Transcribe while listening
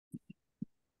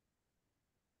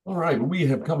All right, we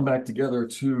have come back together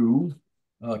to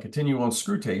continue on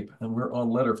Screwtape, and we're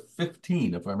on letter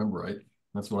 15, if I remember right.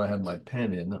 That's what I had my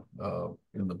pen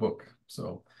in the book.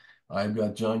 So I've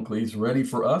got John Cleese ready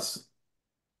for us.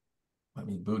 Let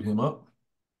me boot him up.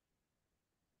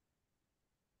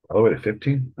 All the way to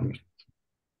 15?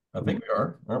 I think we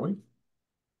are, aren't we?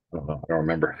 I don't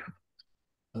remember.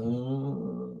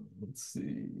 Let's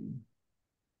see.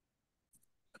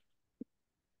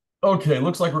 Okay,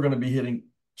 looks like we're going to be hitting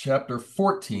chapter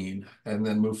 14 and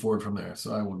then move forward from there.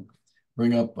 So I will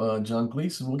bring up John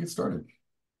Cleese and we'll get started.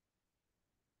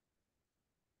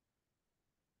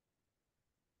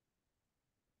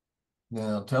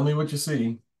 Now, tell me what you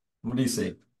see. What do you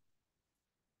see?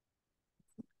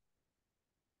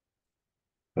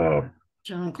 Uh,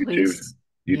 John YouTube, Cleese.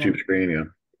 Yeah. YouTube screen, yeah.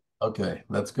 Okay,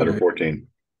 that's Letter good. 14.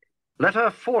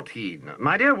 Letter 14.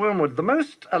 My dear Wormwood, the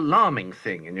most alarming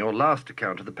thing in your last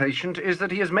account of the patient is that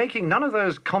he is making none of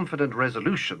those confident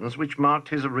resolutions which marked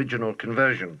his original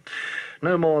conversion.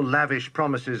 No more lavish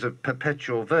promises of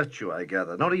perpetual virtue, I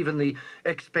gather, not even the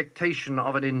expectation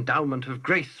of an endowment of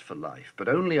grace for life, but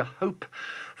only a hope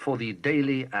for the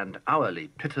daily and hourly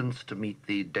pittance to meet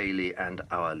the daily and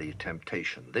hourly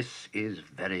temptation. This is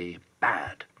very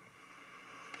bad.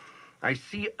 I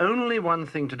see only one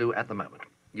thing to do at the moment.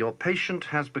 Your patient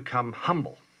has become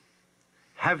humble.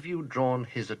 Have you drawn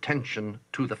his attention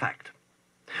to the fact?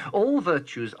 All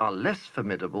virtues are less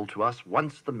formidable to us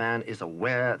once the man is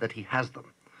aware that he has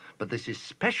them. But this is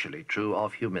especially true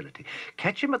of humility.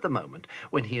 Catch him at the moment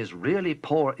when he is really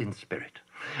poor in spirit,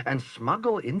 and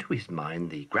smuggle into his mind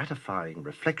the gratifying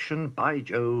reflection, by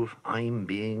Jove, I'm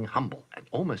being humble. And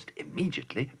almost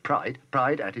immediately, pride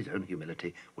at his own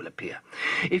humility, will appear.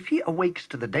 If he awakes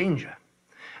to the danger,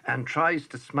 and tries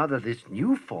to smother this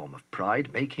new form of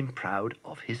pride, make him proud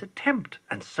of his attempt,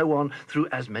 and so on through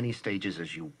as many stages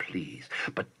as you please.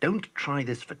 But don't try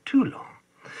this for too long,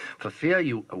 for fear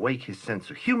you awake his sense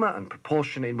of humor and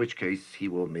proportion, in which case he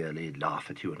will merely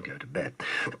laugh at you and go to bed.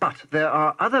 But there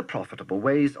are other profitable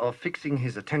ways of fixing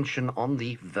his attention on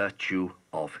the virtue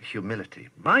of humility.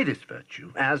 By this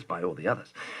virtue, as by all the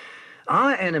others,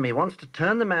 our enemy wants to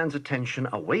turn the man's attention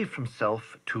away from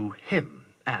self to him,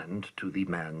 and to the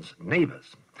man's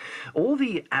neighbors. All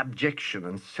the abjection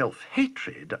and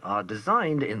self-hatred are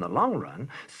designed in the long run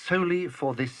solely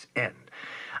for this end.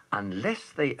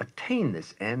 Unless they attain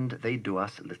this end, they do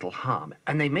us little harm,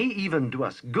 and they may even do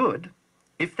us good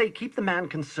if they keep the man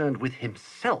concerned with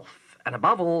himself, and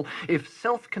above all, if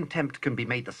self-contempt can be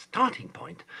made the starting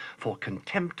point for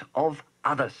contempt of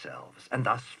other selves, and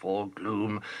thus for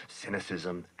gloom,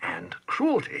 cynicism, and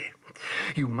cruelty.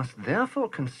 You must therefore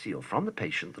conceal from the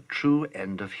patient the true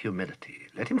end of humility.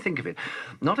 Let him think of it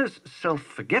not as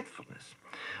self-forgetfulness,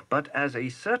 but as a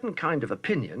certain kind of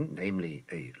opinion, namely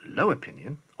a low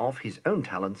opinion, of his own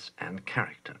talents and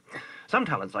character. Some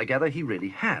talents, I gather, he really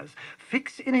has.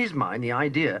 Fix in his mind the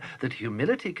idea that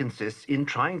humility consists in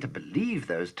trying to believe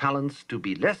those talents to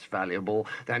be less valuable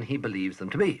than he believes them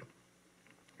to be.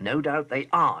 No doubt they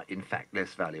are, in fact,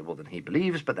 less valuable than he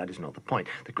believes, but that is not the point.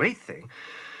 The great thing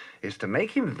is to make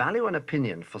him value an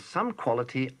opinion for some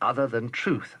quality other than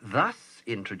truth, thus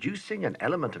introducing an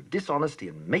element of dishonesty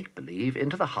and make-believe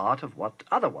into the heart of what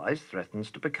otherwise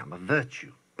threatens to become a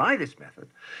virtue. By this method,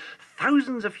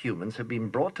 thousands of humans have been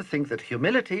brought to think that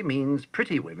humility means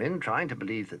pretty women trying to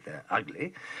believe that they're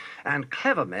ugly, and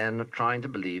clever men trying to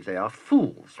believe they are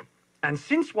fools. And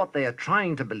since what they are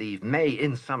trying to believe may,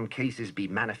 in some cases, be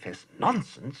manifest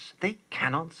nonsense, they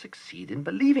cannot succeed in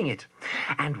believing it.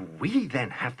 And we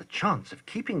then have the chance of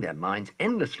keeping their minds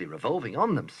endlessly revolving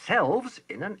on themselves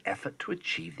in an effort to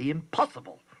achieve the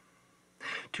impossible.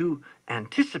 To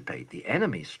anticipate the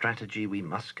enemy's strategy, we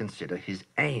must consider his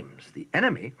aims. The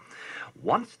enemy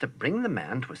wants to bring the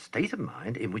man to a state of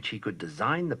mind in which he could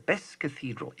design the best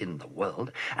cathedral in the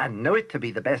world, and know it to be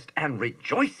the best, and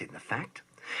rejoice in the fact,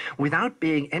 without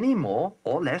being any more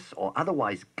or less or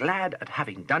otherwise glad at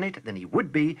having done it than he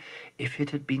would be if it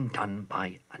had been done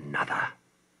by another.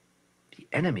 The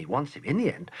enemy wants him, in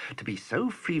the end, to be so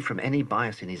free from any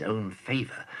bias in his own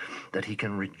favor that he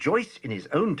can rejoice in his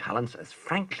own talents as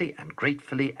frankly and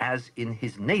gratefully as in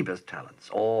his neighbor's talents,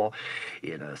 or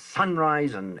in a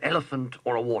sunrise, an elephant,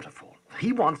 or a waterfall.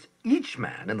 He wants each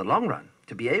man, in the long run,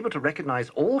 to be able to recognize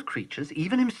all creatures,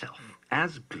 even himself,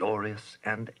 as glorious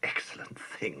and excellent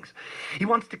things. He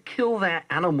wants to kill their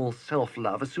animal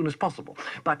self-love as soon as possible.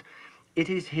 But it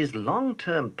is his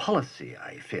long-term policy,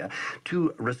 I fear,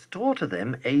 to restore to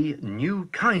them a new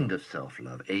kind of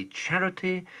self-love, a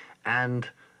charity and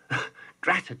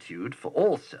gratitude for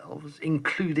all selves,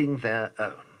 including their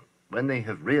own. When they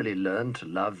have really learned to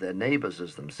love their neighbors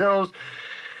as themselves,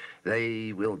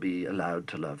 They will be allowed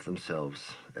to love themselves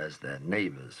as their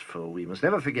neighbors, for we must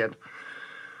never forget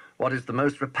what is the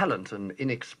most repellent and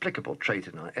inexplicable trait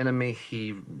in our enemy.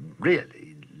 He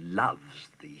really loves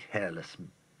the hairless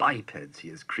bipeds he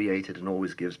has created and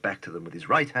always gives back to them with his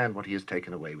right hand what he has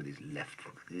taken away with his left.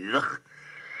 Ugh.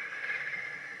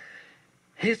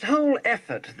 His whole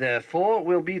effort, therefore,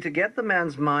 will be to get the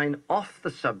man's mind off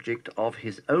the subject of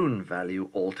his own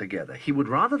value altogether. He would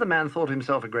rather the man thought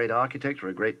himself a great architect or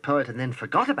a great poet and then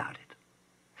forgot about it,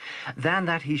 than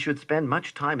that he should spend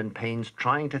much time and pains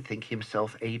trying to think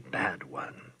himself a bad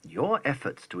one. Your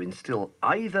efforts to instill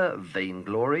either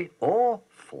vainglory or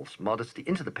false modesty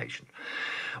into the patient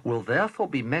will therefore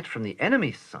be met from the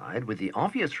enemy's side with the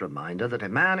obvious reminder that a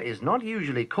man is not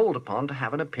usually called upon to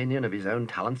have an opinion of his own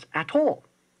talents at all,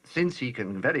 since he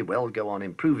can very well go on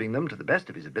improving them to the best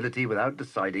of his ability without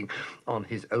deciding on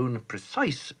his own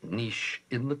precise niche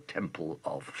in the temple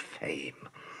of fame.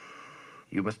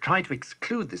 You must try to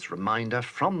exclude this reminder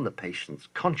from the patient's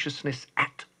consciousness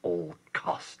at all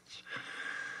costs.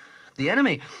 The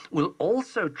enemy will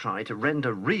also try to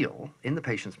render real in the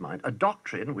patient's mind a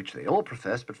doctrine which they all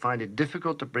profess but find it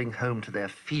difficult to bring home to their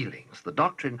feelings. The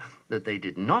doctrine that they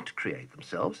did not create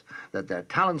themselves, that their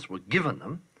talents were given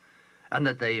them, and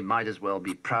that they might as well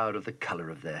be proud of the color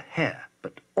of their hair.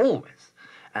 But always,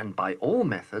 and by all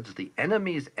methods, the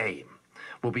enemy's aim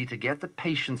will be to get the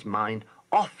patient's mind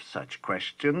off such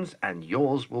questions, and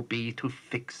yours will be to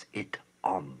fix it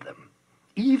on them.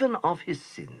 Even of his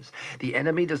sins, the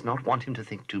enemy does not want him to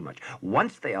think too much.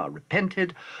 Once they are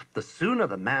repented, the sooner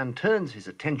the man turns his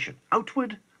attention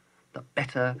outward, the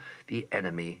better the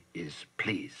enemy is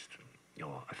pleased.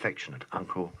 Your affectionate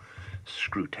uncle,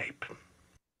 Screwtape.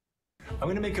 I'm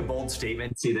going to make a bold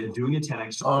statement, say that doing a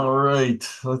 10x. All right,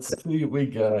 let's see what we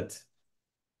got.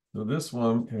 So this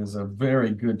one is a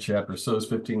very good chapter. So is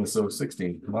 15 and so is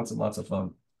 16. Lots and lots of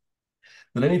fun.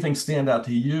 Did anything stand out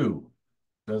to you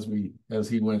as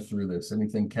he went through this?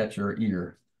 Anything catch your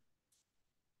ear?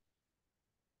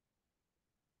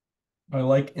 I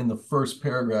like in the first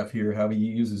paragraph here how he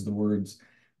uses the words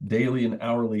daily and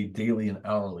hourly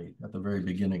at the very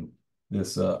beginning.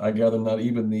 This, I gather not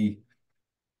even the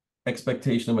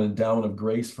expectation of an endowment of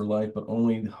grace for life, but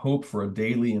only hope for a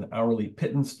daily and hourly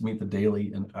pittance to meet the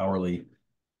daily and hourly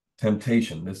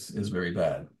temptation. This is very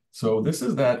bad. So this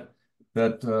is that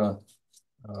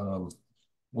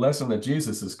lesson that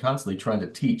Jesus is constantly trying to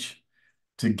teach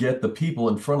to get the people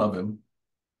in front of him.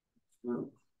 Come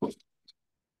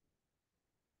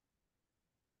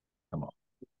on.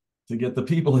 To get the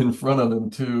people in front of him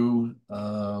to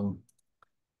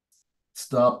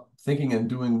stop thinking and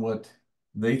doing what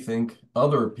they think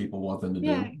other people want them to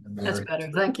do. That's better.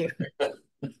 Thank you.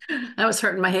 I was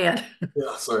hurting my head.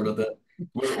 Yeah, sorry about that.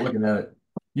 We're looking at it.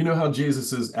 You know how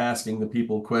Jesus is asking the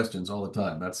people questions all the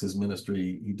time. That's his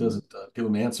ministry. He doesn't give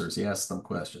them answers. He asks them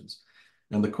questions.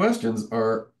 And the questions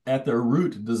are at their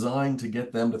root designed to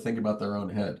get them to think about their own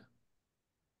head.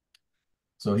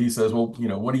 So he says, well,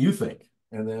 what do you think?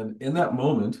 And then in that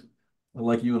moment,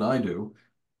 like you and I do,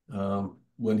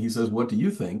 when he says, what do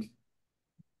you think?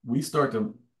 We start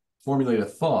to formulate a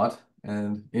thought,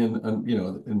 and in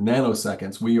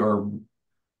nanoseconds, we are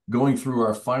going through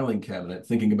our filing cabinet,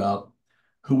 thinking about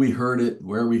who we heard it,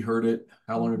 where we heard it,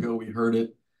 how long ago we heard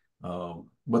it,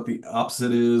 what the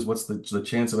opposite is, what's the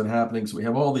chance of it happening. So we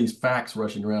have all these facts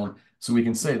rushing around, so we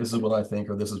can say, this is what I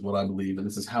think, or this is what I believe, and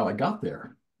this is how I got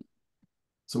there.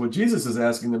 So what Jesus is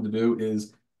asking them to do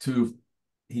is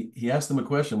he asked them a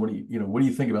question, what do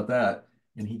you think about that?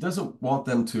 And he doesn't want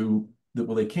them to,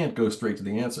 well, they can't go straight to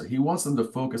the answer. He wants them to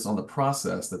focus on the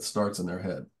process that starts in their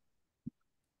head.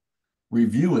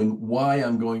 Reviewing why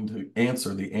I'm going to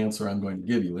answer the answer I'm going to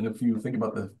give you. And if you think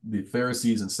about the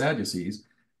Pharisees and Sadducees,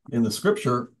 in the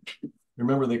scripture,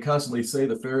 remember they constantly say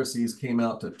the Pharisees came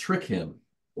out to trick him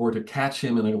or to catch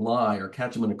him in a lie or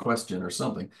catch him in a question or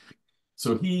something.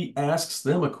 So he asks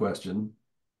them a question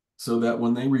so that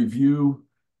when they review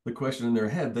the question in their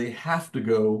head, they have to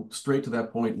go straight to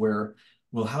that point where,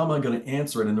 well, how am I going to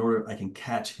answer it in order I can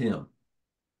catch him?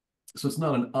 So it's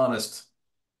not an honest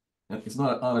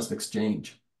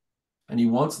exchange. And he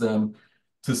wants them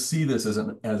to see this as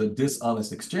a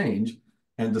dishonest exchange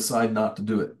and decide not to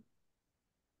do it.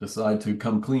 Decide to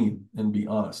come clean and be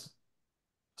honest.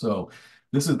 So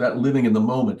this is that living in the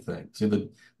moment thing. See, the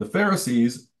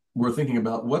Pharisees were thinking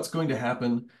about what's going to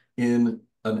happen in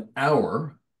an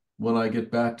hour when I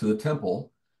get back to the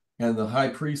temple and the high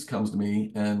priest comes to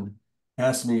me and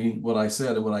asks me what I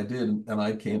said and what I did, and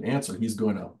I can't answer. He's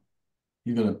going to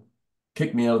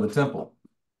kick me out of the temple.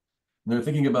 And they're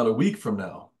thinking about a week from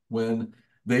now when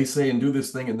they say and do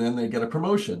this thing and then they get a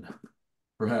promotion,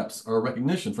 perhaps, or a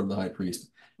recognition from the high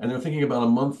priest. And they're thinking about a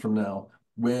month from now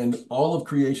when all of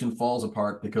creation falls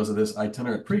apart because of this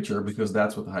itinerant preacher, because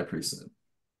that's what the high priest said.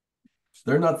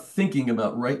 They're not thinking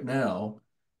about right now,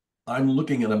 I'm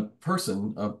looking at a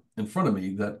person in front of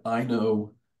me that I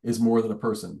know is more than a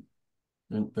person.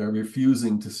 And they're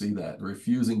refusing to see that,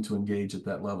 refusing to engage at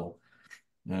that level.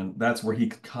 And that's where he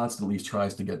constantly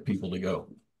tries to get people to go.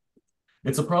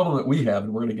 It's a problem that we have,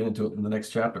 and we're going to get into it in the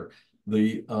next chapter.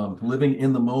 The living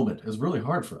in the moment is really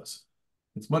hard for us.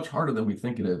 It's much harder than we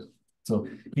think it is. So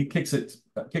he kicks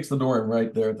the door in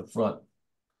right there at the front.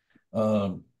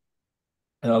 And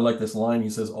I like this line. He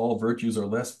says, all virtues are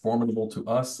less formidable to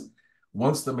us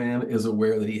once the man is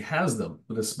aware that he has them,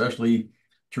 but especially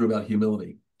true about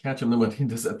humility. Catch him when he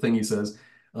does that thing. He says,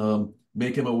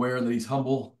 make him aware that he's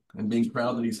humble and being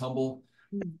proud that he's humble.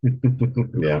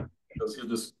 Yeah. Because he'll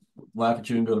just laugh at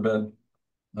you and go to bed.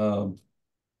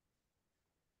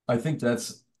 I think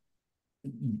that's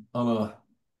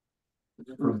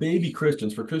for baby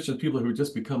Christians, for Christian people who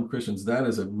just become Christians, that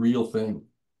is a real thing.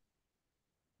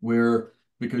 Where,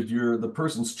 because the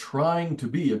person's trying to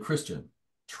be a Christian,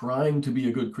 trying to be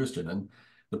a good Christian. And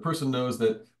the person knows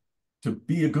that to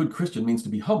be a good Christian means to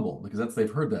be humble, because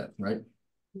they've heard that, right?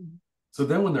 Mm-hmm. So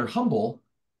then when they're humble,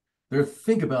 they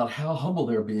think about how humble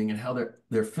they're being and how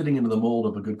they're fitting into the mold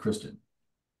of a good Christian.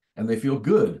 And they feel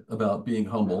good about being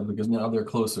humble because now they're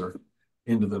closer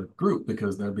into the group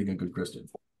because they're being a good Christian.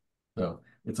 So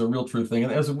it's a real true thing.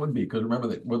 And as it would be, because remember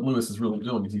that what Lewis is really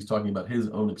doing is he's talking about his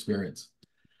own experience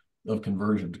of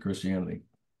conversion to Christianity.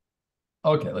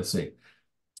 Okay, let's see.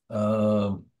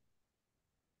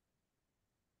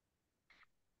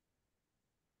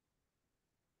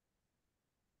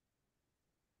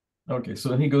 Okay, so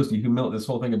then he goes to humility, this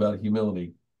whole thing about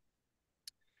humility.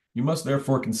 You must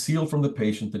therefore conceal from the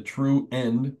patient the true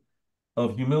end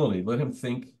of humility. Let him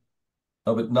think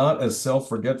of it not as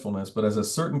self-forgetfulness, but as a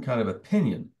certain kind of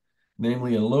opinion,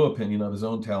 namely a low opinion of his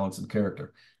own talents and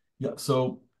character. Yeah,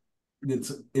 so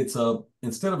it's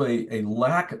instead of a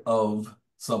lack of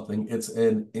something, it's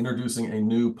introducing a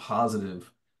new positive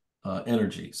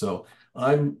energy. So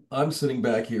I'm sitting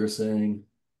back here saying,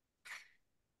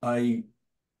 I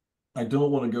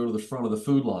don't want to go to the front of the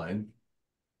food line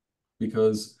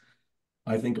because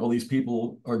I think all these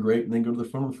people are great and then go to the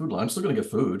front of the food line. I'm still going to get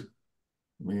food.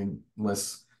 I mean,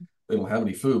 unless they don't have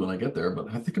any food when I get there, but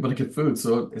I think I'm going to get food,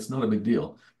 so it's not a big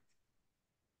deal.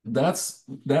 That's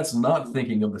not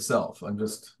thinking of the self. I'm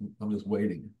just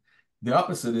waiting. The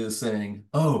opposite is saying,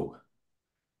 oh,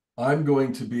 I'll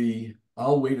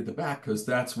wait at the back because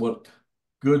that's what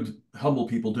good, humble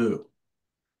people do.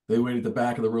 They wait at the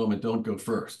back of the room and don't go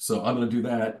first. So I'm going to do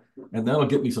that, and that'll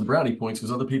get me some brownie points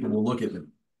because other people will look at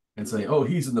him and say, oh,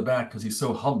 he's in the back because he's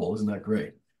so humble. Isn't that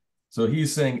great? So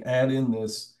he's saying add in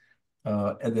this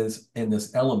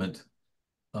this element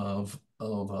of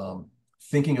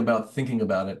thinking about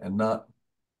it and not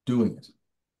doing it.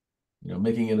 You know,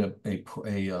 making it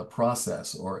a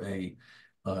process or an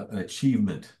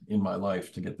achievement in my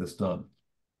life to get this done.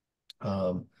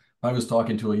 I was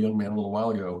talking to a young man a little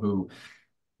while ago who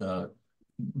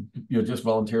just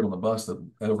volunteered on the bus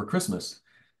over Christmas.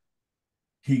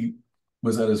 He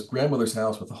was at his grandmother's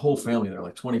house with the whole family there,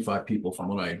 like 25 people from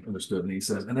what I understood. And he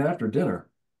says, and after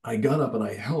dinner, I got up and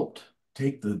I helped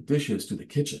take the dishes to the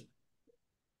kitchen.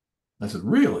 I said,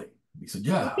 really? He said,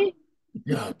 yeah,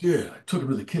 I did. I took him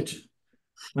to the kitchen.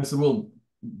 I said, well,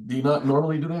 do you not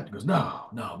normally do that? He goes,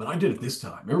 no, but I did it this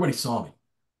time. Everybody saw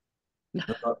me.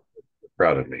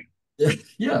 Proud of me.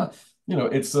 Yeah.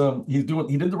 It's he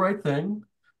did the right thing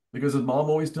because his mom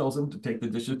always tells him to take the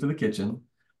dishes to the kitchen,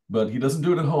 but he doesn't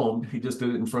do it at home. He just did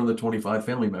it in front of the 25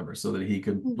 family members so that he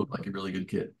could look like a really good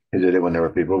kid. He did it when there were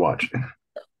people watching.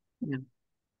 Yeah.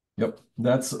 Yep.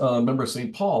 That's remember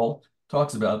St. Paul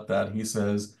talks about that. He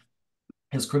says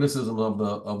his criticism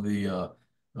of the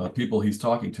people he's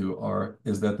talking to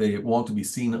is that they want to be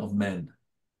seen of men.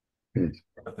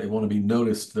 That they want to be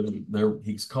noticed.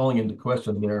 He's calling into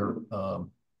question their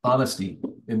honesty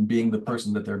in being the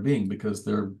person that they're being, because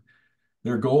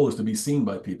their goal is to be seen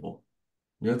by people.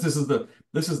 This is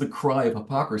the cry of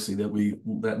hypocrisy that we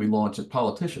launch at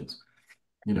politicians.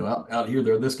 Out here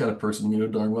they're this kind of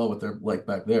person, darn well what they're like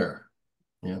back there.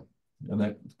 Yeah, and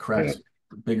that cracks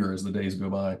bigger as the days go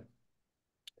by.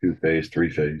 2-phase,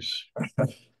 3-phase,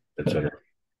 etc.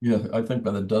 Yeah, I think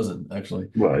by the dozen actually.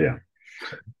 Well, yeah.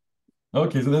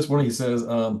 Okay, so this one he says,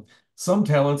 some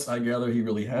talents I gather he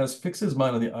really has. Fix his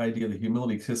mind on the idea that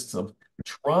humility consists of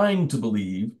trying to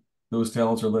believe those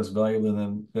talents are less valuable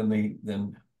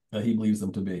than he believes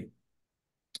them to be.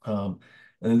 And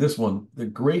in this one, the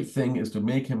great thing is to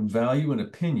make him value an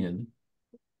opinion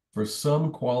for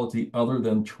some quality other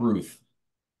than truth,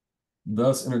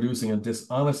 thus introducing a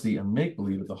dishonesty and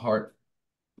make-believe at the heart,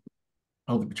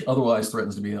 which otherwise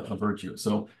threatens to be a virtue.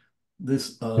 So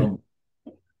this,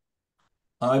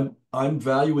 I'm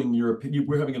valuing your opinion.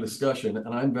 We're having a discussion,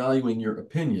 and I'm valuing your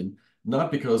opinion,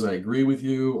 not because I agree with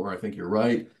you or I think you're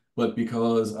right, but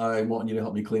because I want you to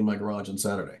help me clean my garage on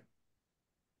Saturday.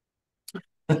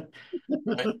 Right?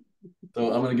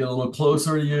 So I'm going to get a little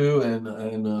closer to you, and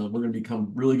we're going to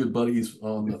become really good buddies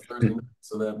on the Thursday night,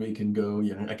 so that we can go.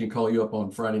 Yeah, I can call you up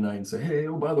on Friday night and say, "Hey,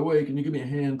 oh, by the way, can you give me a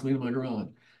hand cleaning my garage?"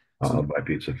 I'll So buy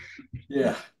pizza.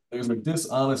 yeah, there's a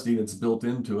dishonesty that's built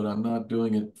into it. I'm not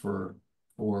doing it for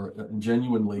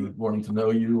genuinely wanting to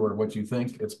know you or what you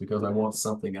think. It's because I want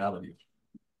something out of you,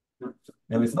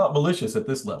 and it's not malicious at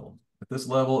this level. At this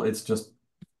level, it's just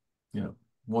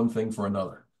one thing for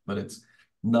another, but it's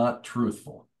not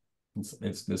truthful.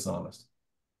 It's dishonest.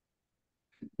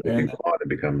 If you And go on to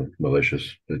become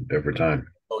malicious every time.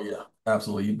 oh yeah,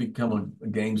 absolutely. You become a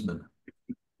gamesman,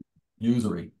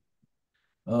 usury.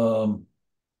 And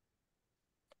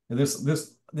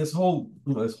this whole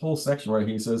this whole section right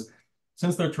here, he says,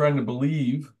 since they're trying to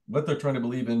believe what they're trying to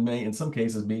believe in may in some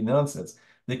cases be nonsense.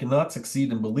 They cannot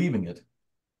succeed in believing it.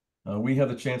 We have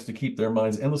the chance to keep their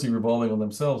minds endlessly revolving on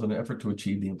themselves in an effort to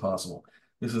achieve the impossible.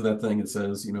 This is that thing that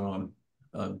says,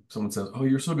 someone says, "Oh,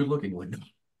 you're so good looking."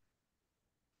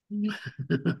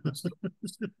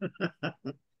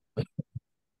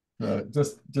 Like,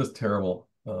 just terrible.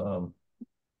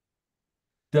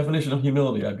 Definition of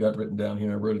humility I've got written down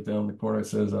here. I wrote it down in the corner. It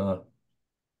says,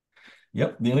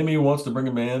 yep, the enemy wants to bring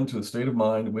a man to a state of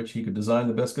mind in which he could design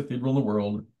the best cathedral in the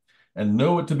world and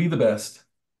know it to be the best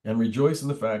and rejoice in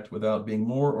the fact without being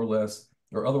more or less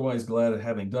or otherwise glad at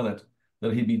having done it,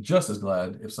 that he'd be just as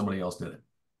glad if somebody else did it.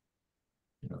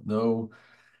 No,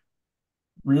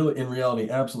 really, in reality,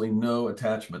 absolutely no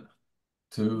attachment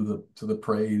to the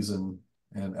praise and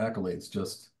accolades.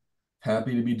 Just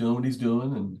happy to be doing what he's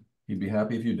doing, and he'd be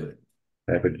happy if you did it.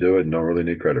 Happy to do it and don't really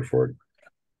need credit for it.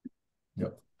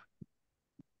 Yep.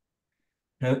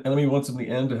 And enemy wants him in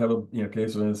the end to have a okay,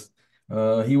 so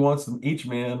he wants them each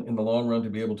man in the long run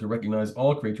to be able to recognize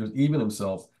all creatures, even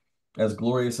himself, as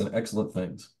glorious and excellent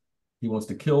things. He wants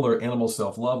to kill their animal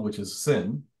self-love, which is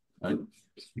sin, right?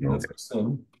 That's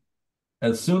sin,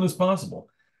 as soon as possible.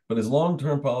 But his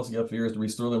long-term policy, I fear, is to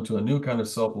restore them to a new kind of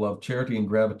self-love, charity, and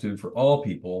gratitude for all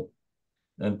people,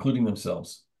 including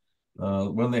themselves.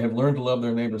 When they have learned to love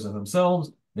their neighbors as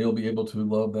themselves, they'll be able to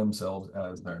love themselves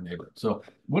as their neighbor. So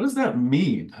what does that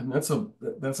mean? I mean,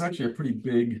 that's actually a pretty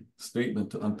big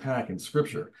statement to unpack in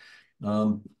Scripture.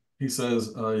 He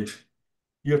says,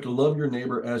 you have to love your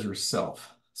neighbor as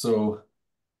yourself. So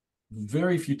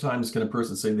very few times can a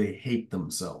person say they hate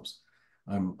themselves.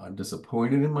 I'm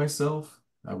disappointed in myself.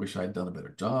 I wish I'd done a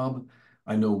better job.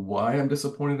 I know why I'm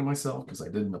disappointed in myself, because I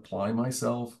didn't apply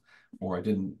myself, or I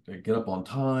didn't get up on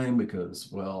time because,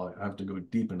 well, I have to go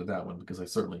deep into that one because I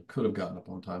certainly could have gotten up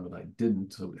on time, but I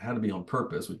didn't. So it had to be on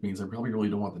purpose, which means I probably really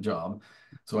don't want the job.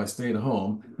 So I stayed at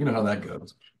home. You know how that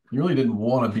goes. You really didn't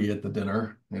want to be at the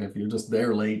dinner. And if you're just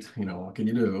there late, what can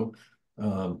you do?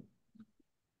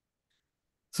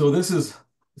 So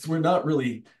we're not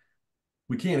really,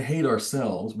 we can't hate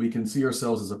ourselves. We can see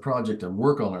ourselves as a project and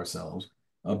work on ourselves,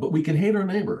 but we can hate our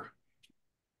neighbor.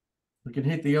 We can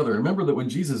hate the other. Remember that when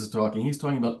Jesus is talking, he's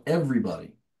talking about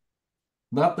everybody,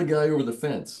 not the guy over the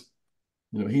fence.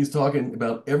 He's talking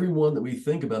about everyone that we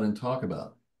think about and talk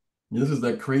about. This is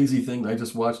that crazy thing. I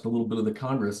just watched a little bit of the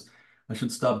Congress. I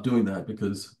should stop doing that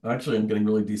because actually I'm getting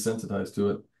really desensitized to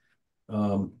it.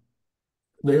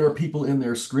 There are people in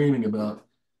there screaming about,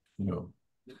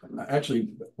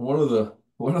 actually one of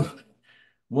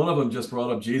them just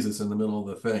brought up Jesus in the middle of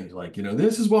the thing. Like,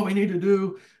 this is what we need to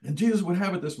do, and Jesus would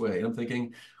have it this way. And I'm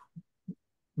thinking,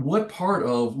 what part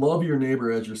of love your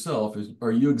neighbor as yourself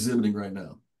are you exhibiting right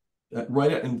now?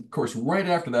 And of course, right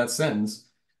after that sentence,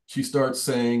 she starts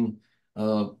saying,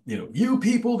 you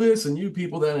people this and you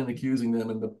people that, and accusing them.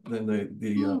 And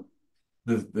then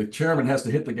the chairman has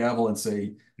to hit the gavel and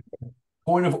say,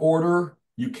 point of order,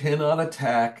 you cannot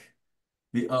attack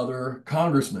the other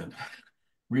congressman.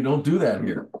 We don't do that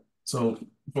here. So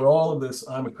for all of this,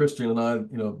 I'm a Christian, and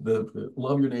the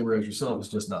love your neighbor as yourself is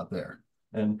just not there.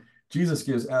 And Jesus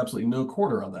gives absolutely no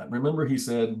quarter on that. Remember, he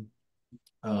said,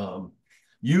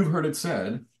 you've heard it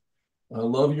said,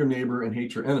 love your neighbor and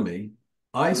hate your enemy.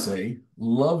 I say,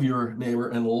 love your neighbor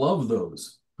and love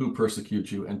those who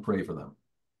persecute you and pray for them.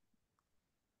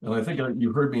 And I think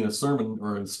you heard me in a sermon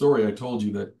or a story. I told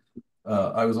you that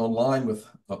I was online with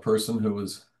a person who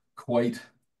was quite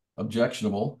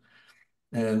objectionable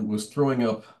and was throwing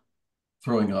out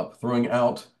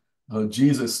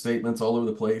Jesus statements all over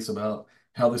the place about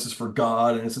how this is for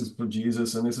God and this is for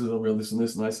Jesus and this is unreal, this and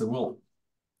this. And I said, well,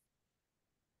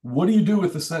 what do you do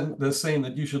with the saying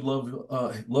that you should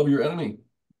love your enemy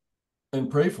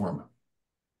and pray for him?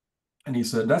 And he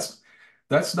said, that's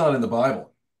not in the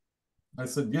Bible. I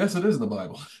said, yes, it is in the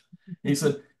Bible. He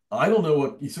said, I don't know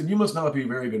what, he said, you must not be a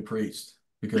very good priest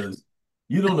because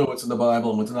you don't know what's in the Bible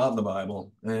and what's not in the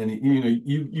Bible. And you know,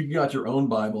 you got your own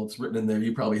Bible. It's written in there.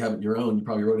 You probably have it your own. You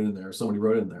probably wrote it in there. Somebody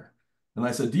wrote it in there. And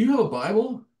I said, do you have a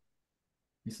Bible?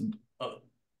 He said,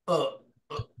 okay.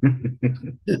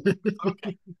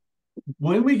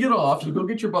 When we get off, you go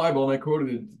get your Bible. And I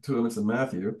quoted it to him. It's in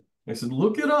Matthew. I said,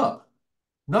 look it up.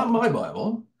 Not my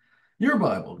Bible, your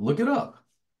Bible. Look it up.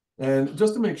 And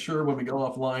just to make sure when we go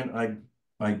offline,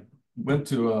 I went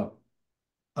to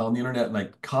on the internet and I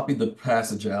copied the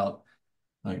passage out.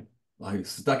 I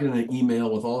stuck it in an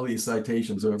email with all these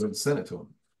citations over and sent it to him.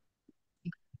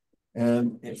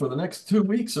 And for the next 2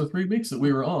 weeks or 3 weeks that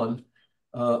we were on,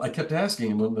 I kept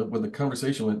asking him when the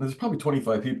conversation went. There's probably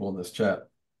 25 people in this chat,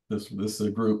 this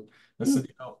group. I said,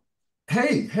 you know,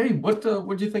 hey, what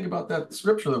do you think about that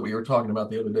scripture that we were talking about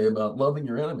the other day about loving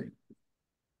your enemy?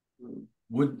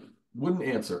 Wouldn't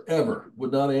answer ever.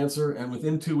 Would not answer. And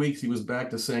within 2 weeks, he was back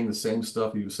to saying the same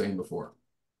stuff he was saying before.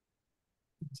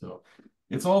 So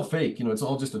it's all fake. You know, it's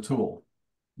all just a tool.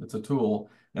 It's a tool.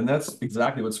 And that's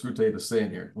exactly what Screwtape is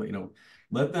saying here. You know,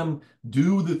 let them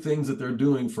do the things that they're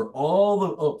doing for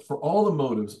all the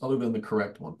motives other than the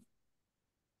correct one.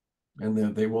 And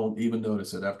then they won't even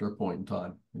notice it after a point in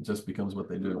time. It just becomes what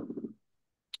they do.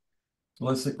 So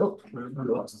let's see. Oh, where's my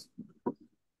glasses?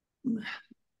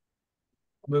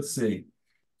 Let's see.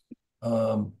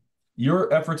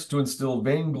 Your efforts to instill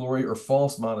vainglory or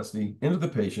false modesty into the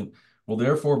patient will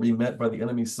therefore be met by the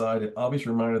enemy's side, an obvious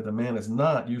reminder that the man is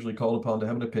not usually called upon to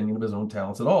have an opinion of his own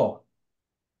talents at all.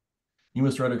 You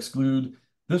must try to exclude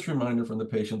this reminder from the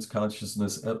patient's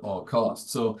consciousness at all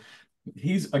costs. So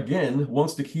he's, again,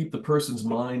 wants to keep the person's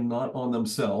mind not on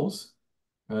themselves,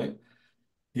 right?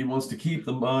 He wants to keep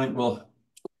the mind, well,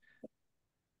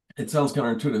 it sounds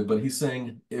counterintuitive, but he's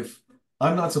saying if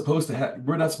we're not supposed to have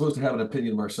an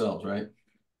opinion of ourselves, right?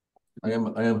 I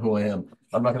am who I am.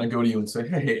 I'm not going to go to you and say,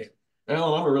 hey,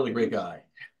 Alan, I'm a really great guy.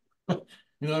 You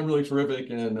know, I'm really terrific,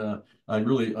 and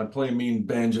I play a mean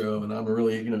banjo, and I'm a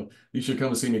really, you know, you should come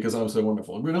and see me because I'm so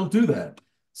wonderful. And we don't do that.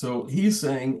 So he's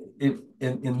saying, if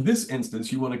in this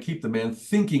instance, you want to keep the man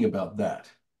thinking about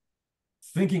that,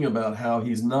 thinking about how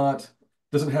he's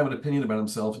doesn't have an opinion about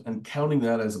himself and counting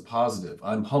that as a positive.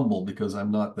 I'm humble because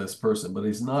I'm not this person, but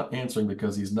he's not answering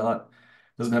because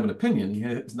doesn't have an opinion.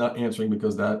 He's not answering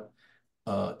because that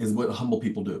is what humble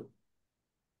people do.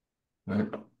 Right?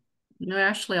 You know,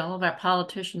 actually, all of our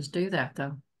politicians do that,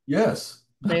 though. Yes.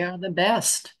 They are the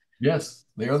best. Yes,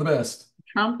 they are the best.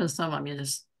 Trump and some of them,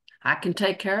 I can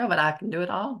take care of it. I can do it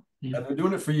all. Yeah. And they're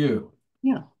doing it for you.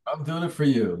 Yeah. I'm doing it for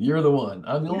you. You're the one.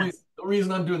 The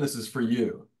reason I'm doing this is for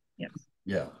you. Yes.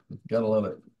 Yeah, gotta love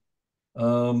it.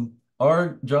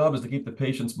 Our job is to keep the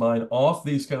patient's mind off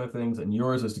these kind of things, and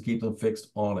yours is to keep them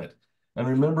fixed on it. And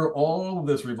remember, all of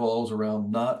this revolves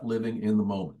around not living in the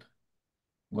moment,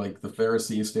 like the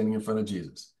Pharisee is standing in front of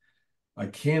Jesus. I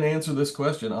can't answer this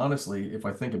question honestly if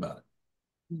I think about it.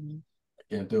 Mm-hmm.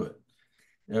 I can't do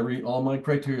it. All my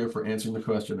criteria for answering the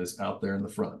question is out there in the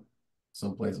front,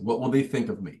 someplace. What will they think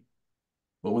of me?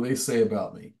 What will they say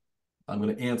about me? I'm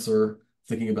going to answer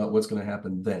thinking about what's going to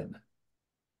happen then.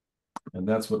 And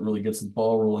that's what really gets the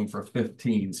ball rolling for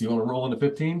 15. So you want to roll into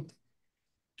 15?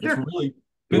 Sure. It's really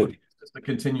 15 is just a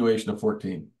continuation of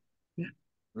 14. Yeah.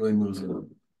 Really moves it on.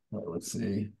 Right, let's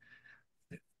see.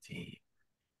 15.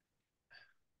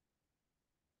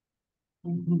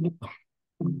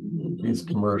 These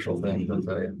commercial things, I'll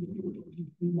tell you.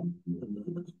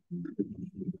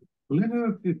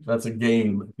 That's a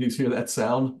game. You hear that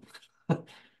sound?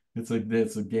 It's a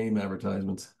game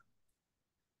advertisement.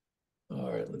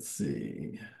 All right, let's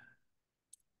see.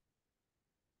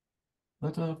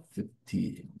 Letter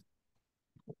 15.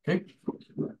 Okay.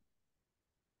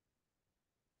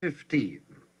 15.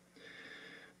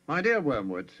 My dear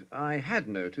Wormwood, I had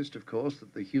noticed, of course,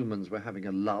 that the humans were having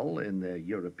a lull in their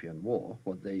European war,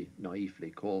 what they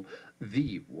naively call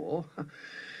the war,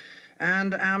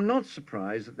 and am not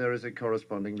surprised that there is a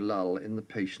corresponding lull in the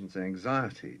patient's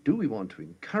anxiety. Do we want to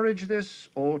encourage this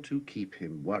or to keep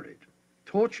him worried?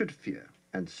 Tortured fear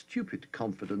and stupid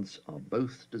confidence are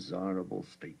both desirable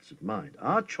states of mind.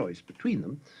 Our choice between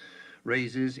them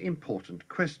raises important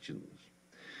questions.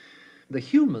 The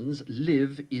humans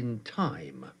live in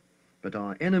time. but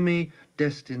our enemy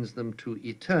destines them to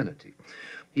eternity.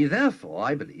 He therefore,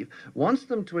 I believe, wants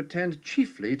them to attend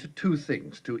chiefly to two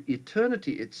things, to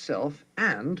eternity itself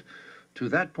and to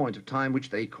that point of time which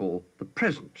they call the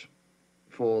present.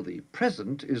 For the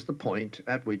present is the point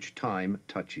at which time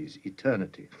touches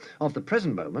eternity. Of the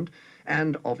present moment,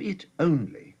 and of it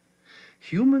only,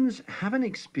 humans have an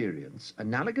experience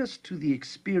analogous to the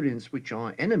experience which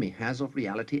our enemy has of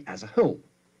reality as a whole.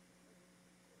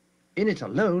 In it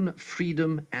alone,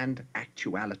 freedom and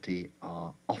actuality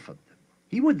are offered them.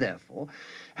 He would therefore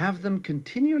have them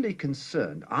continually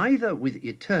concerned either with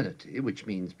eternity, which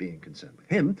means being concerned with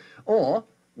him, or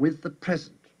with the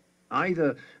present,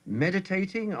 either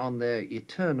meditating on their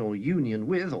eternal union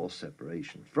with or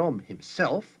separation from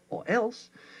himself, or else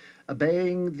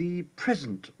obeying the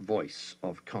present voice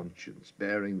of conscience,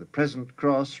 bearing the present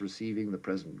cross, receiving the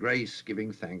present grace,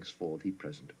 giving thanks for the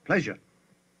present pleasure.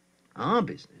 Our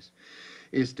business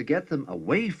is to get them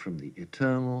away from the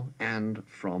eternal and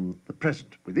from the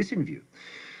present. With this in view,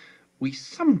 we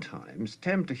sometimes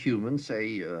tempt a human,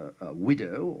 say a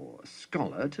widow or a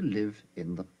scholar, to live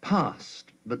in the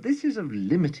past. But this is of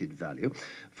limited value,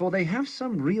 for they have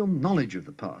some real knowledge of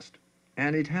the past,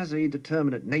 and it has a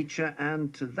determinate nature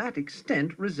and to that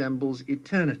extent resembles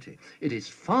eternity. It is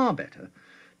far better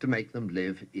to make them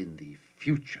live in the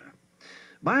future.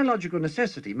 Biological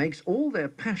necessity makes all their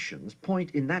passions point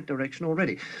in that direction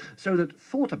already, so that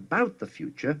thought about the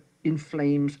future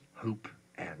inflames hope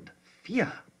and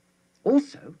fear.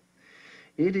 Also,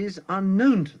 it is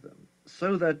unknown to them,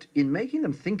 so that in making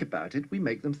them think about it, we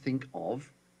make them think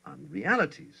of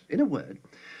unrealities. In a word,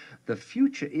 the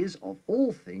future is of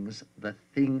all things the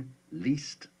thing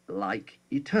least like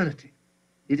eternity.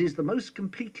 It is the most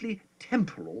completely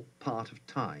temporal part of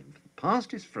time. The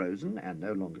past is frozen and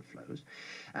no longer flows,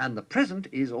 and the present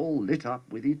is all lit up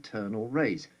with eternal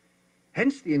rays.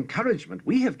 Hence the encouragement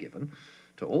we have given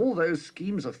to all those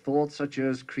schemes of thought such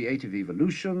as creative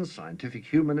evolution, scientific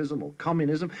humanism, or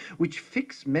communism, which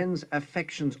fix men's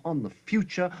affections on the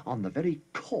future, on the very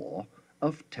core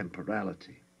of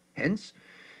temporality. Hence,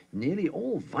 nearly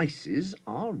all vices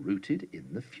are rooted in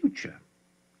the future.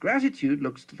 Gratitude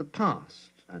looks to the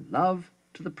past, and love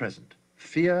to the present.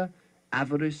 Fear,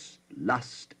 avarice,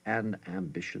 lust, and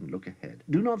ambition look ahead.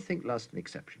 Do not think lust an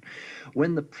exception.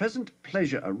 When the present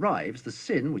pleasure arrives, the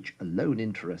sin, which alone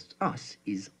interests us,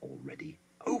 is already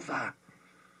over.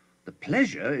 The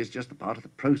pleasure is just a part of the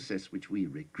process which we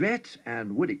regret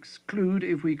and would exclude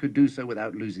if we could do so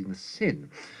without losing the sin.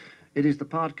 It is the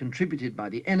part contributed by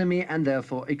the enemy and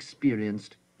therefore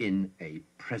experienced in a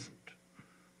present.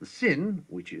 The sin,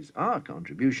 which is our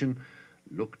contribution,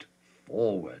 looked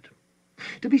forward.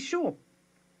 To be sure,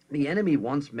 the enemy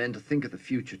wants men to think of the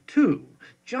future too,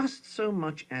 just so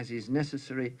much as is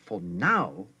necessary for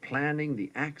now planning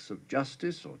the acts of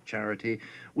justice or charity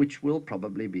which will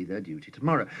probably be their duty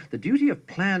tomorrow. The duty of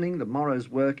planning the morrow's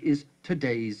work is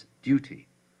today's duty.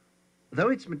 Though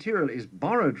its material is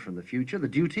borrowed from the future, the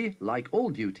duty, like all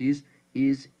duties,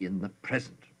 is in the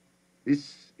present.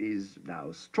 This is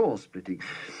now straw-splitting.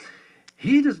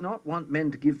 He does not want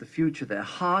men to give the future their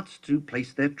hearts, to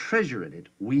place their treasure in it.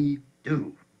 We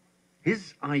do.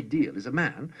 His ideal is a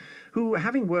man who,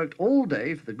 having worked all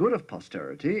day for the good of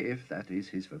posterity, if that is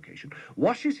his vocation,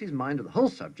 washes his mind of the whole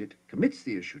subject, commits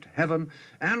the issue to heaven,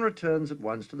 and returns at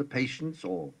once to the patience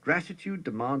or gratitude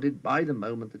demanded by the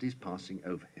moment that is passing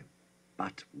over him.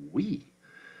 But we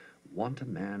want a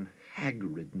man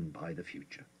hag-ridden by the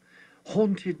future,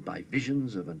 haunted by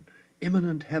visions of an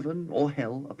imminent heaven or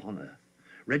hell upon earth,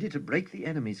 ready to break the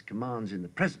enemy's commands in the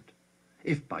present,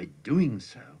 if by doing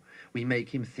so we make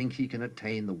him think he can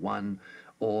attain the one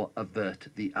or avert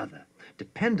the other,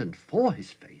 dependent for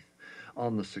his faith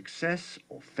on the success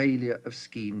or failure of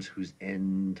schemes whose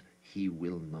end he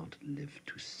will not live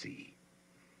to see.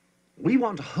 We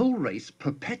want a whole race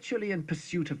perpetually in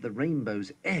pursuit of the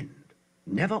rainbow's end,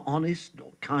 never honest,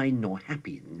 nor kind, nor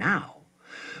happy now,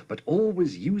 but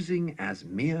always using as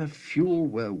mere fuel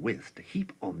wherewith to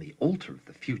heap on the altar of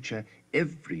the future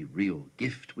every real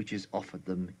gift which is offered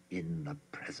them in the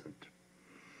present.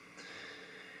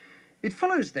 It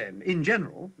follows then, in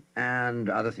general, and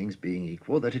other things being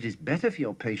equal, that it is better for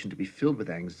your patient to be filled with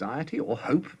anxiety or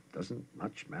hope, doesn't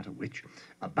much matter which,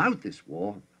 about this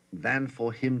war, than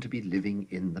for him to be living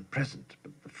in the present.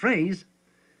 But the phrase,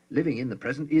 living in the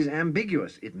present, is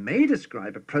ambiguous. It may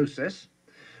describe a process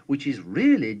which is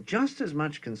really just as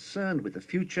much concerned with the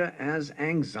future as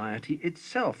anxiety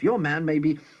itself. Your man may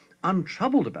be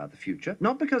untroubled about the future,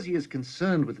 not because he is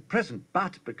concerned with the present,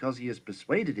 but because he has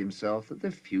persuaded himself that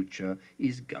the future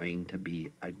is going to be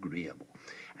agreeable.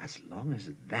 As long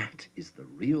as that is the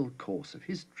real course of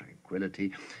his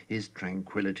tranquility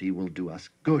will do us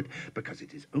good, because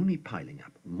it is only piling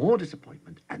up more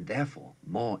disappointment and therefore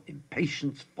more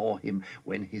impatience for him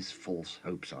when his false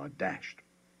hopes are dashed.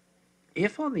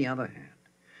 If, on the other hand,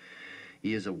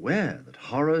 he is aware that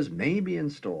horrors may be in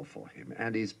store for him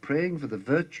and is praying for the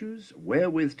virtues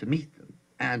wherewith to meet them,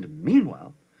 and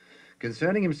meanwhile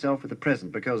concerning himself with the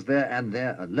present, because there and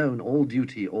there alone all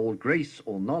duty, all grace,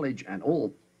 all knowledge, and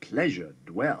all pleasure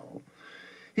dwell,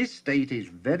 his state is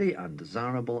very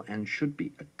undesirable and should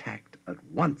be attacked at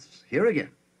once. Here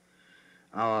again,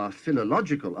 our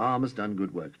philological arm has done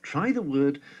good work. Try the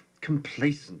word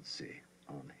complacency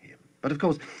on him. But of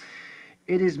course,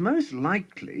 it is most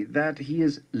likely that he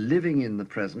is living in the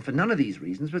present for none of these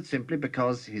reasons, but simply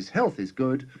because his health is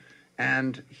good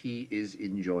and he is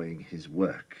enjoying his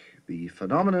work. The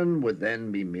phenomenon would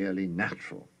then be merely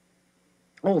natural.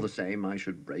 All the same, I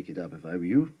should break it up if I were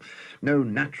you. No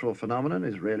natural phenomenon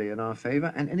is really in our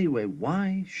favor, and anyway,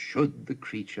 why should the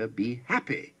creature be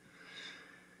happy?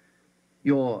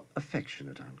 Your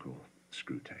affectionate uncle,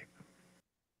 Screwtape.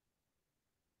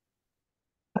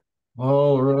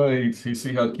 All right. You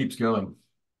see how it keeps going.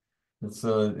 It's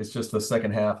just the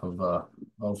second half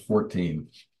of 14.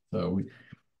 So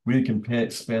we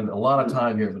can spend a lot of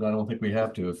time here, but I don't think we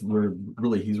have to if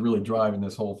he's really driving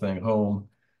this whole thing home.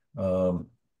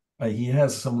 He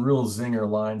has some real zinger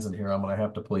lines in here I'm going to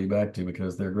have to play back to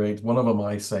because they're great. One of them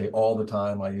I say all the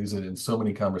time. I use it in so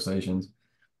many conversations.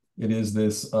 It is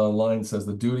this line says,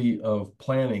 the duty of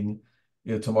planning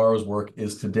tomorrow's work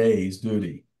is today's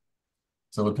duty.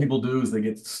 So what people do is they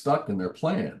get stuck in their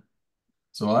plan.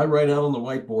 So I write out on the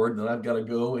whiteboard that I've got to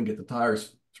go and get the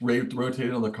tires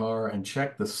rotated on the car and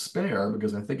check the spare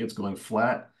because I think it's going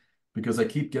flat because I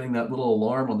keep getting that little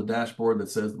alarm on the dashboard that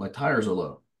says my tires are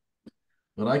low.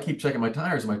 But I keep checking my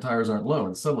tires and my tires aren't low.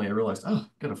 And suddenly I realized, oh,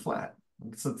 got a flat.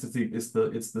 It's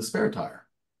the spare tire.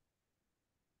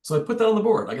 So I put that on the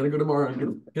board. I got to go tomorrow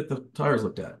and get the tires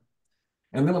looked at.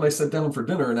 And then when I sit down for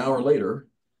dinner an hour later,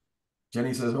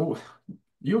 Jenny says, oh,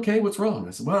 you okay? What's wrong?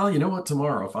 I said, well, you know what?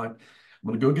 Tomorrow, if I'm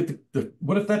going to go get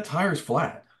what if that tire's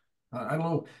flat? I don't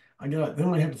know.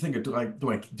 Then I have to think, do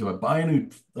I buy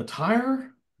a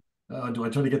tire? Do I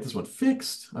try to get this one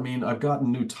fixed? I mean, I've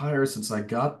gotten new tires since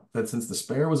since the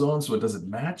spare was on, so it doesn't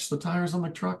match the tires on the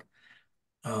truck.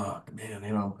 Oh man,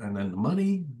 and then the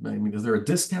money. I mean, is there a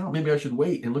discount? Maybe I should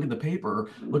wait and look at the paper,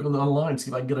 look online,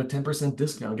 see if I can get a 10%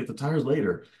 discount, get the tires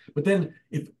later. But then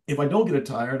if I don't get a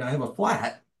tire and I have a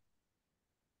flat,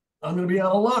 I'm going to be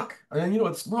out of luck. And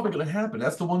it's probably going to happen.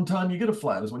 That's the one time you get a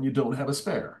flat is when you don't have a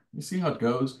spare. You see how it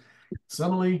goes?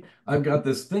 Suddenly, I've got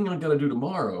this thing I've got to do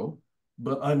tomorrow,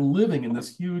 but I'm living in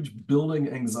this huge building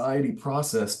anxiety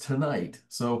process tonight.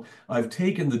 So I've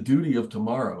taken the duty of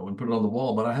tomorrow and put it on the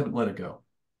wall, but I haven't let it go.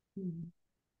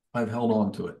 I've held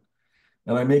on to it.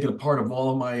 And I make it a part of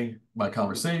all of my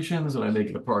conversations, and I make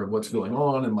it a part of what's going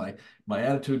on, and my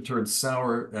attitude turns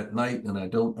sour at night, and I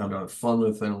don't have fun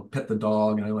with, I don't pet the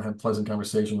dog, and I don't have pleasant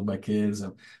conversation with my kids,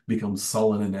 and become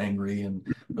sullen and angry and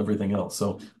everything else.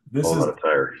 So this all is about a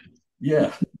tire.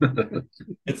 Yeah.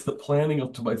 It's the planning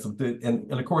of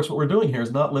and of course what we're doing here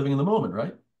is not living in the moment,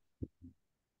 right?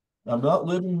 I'm not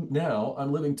living now,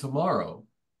 I'm living tomorrow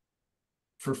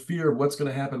for fear of what's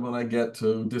going to happen when I get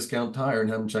to Discount Tire and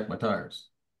haven't checked my tires.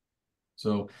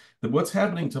 So what's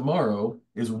happening tomorrow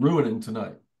is ruining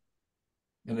tonight.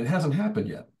 And it hasn't happened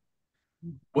yet.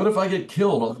 What if I get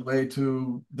killed on the way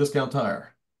to Discount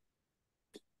Tire?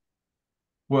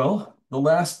 Well, the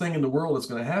last thing in the world that's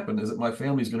going to happen is that my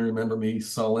family's going to remember me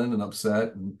sullen and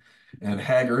upset and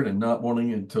haggard and not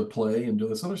wanting to play and do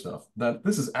this other stuff. That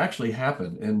this has actually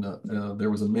happened. And there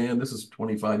was a man, this is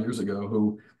 25 years ago,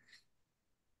 who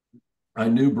I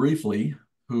knew briefly,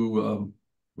 who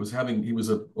he was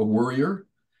a worrier,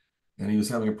 and he was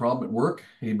having a problem at work.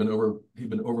 He'd been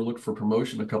overlooked for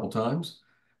promotion a couple times.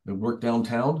 He worked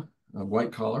downtown,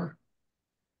 white collar,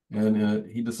 and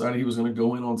he decided he was going to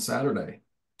go in on Saturday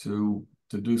to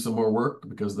do some more work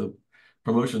because the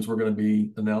promotions were going to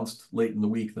be announced late in the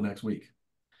week, the next week.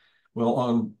 Well,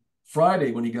 on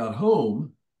Friday, when he got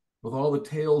home, with all the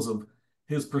tales of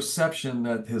his perception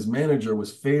that his manager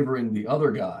was favoring the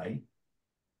other guy,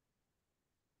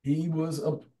 he was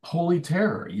a holy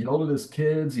terror. He yelled at his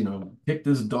kids, kicked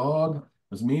his dog,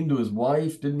 was mean to his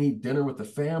wife, didn't eat dinner with the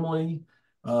family,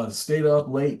 stayed up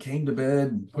late, came to bed,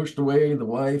 and pushed away the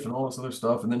wife and all this other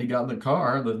stuff. And then he got in the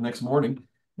car the next morning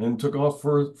and took off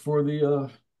for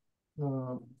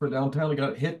downtown. He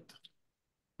got hit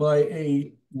by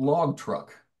a log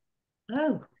truck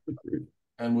Oh.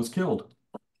 and was killed.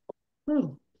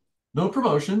 Oh. No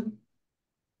promotion.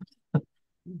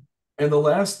 And the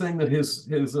last thing that his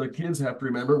kids have to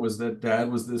remember was that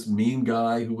dad was this mean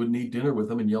guy who wouldn't eat dinner with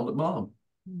them and yelled at mom.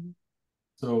 Mhm.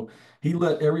 So he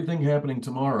let everything happening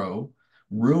tomorrow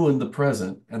ruin the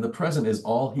present, and the present is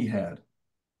all he had.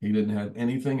 He didn't have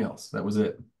anything else. That was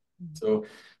it. So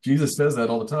Jesus says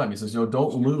that all the time. He says,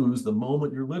 don't lose the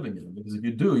moment you're living in, because if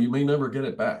you do, you may never get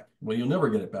it back. Well, you'll never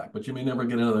get it back, but you may never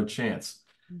get another chance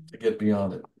to get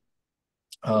beyond it.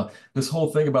 This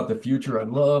whole thing about the future, I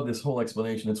love this whole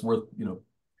explanation. It's worth,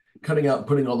 cutting out and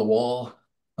putting on the wall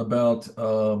about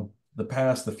the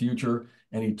past, the future,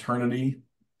 and eternity.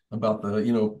 About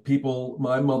the, people,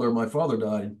 my father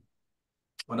died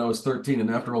when I was 13,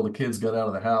 and after all the kids got out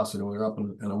of the house, we were up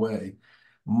and away,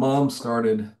 mom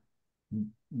started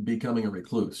becoming a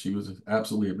recluse. She was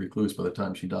absolutely a recluse by the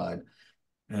time she died.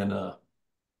 And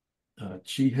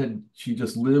she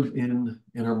just lived in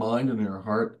her mind and in her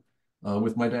heart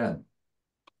with my dad.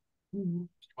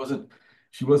 Mm-hmm.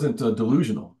 She wasn't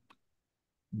delusional,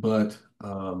 but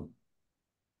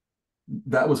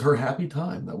that was her happy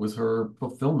time. That was her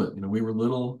fulfillment. We were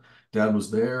little, dad was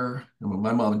there. And when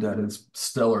my mom and dad had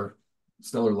stellar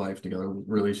life together,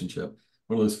 relationship,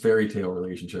 one of those fairy tale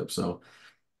relationships. So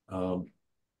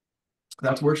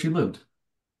that's where she lived.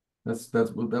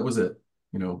 That was it.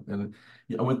 And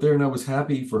I went there and I was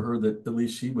happy for her that at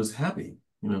least she was happy,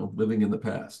 living in the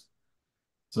past.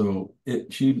 So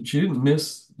she didn't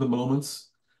miss the moments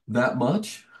that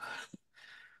much,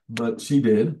 but she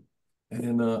did.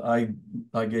 And I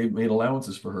made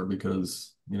allowances for her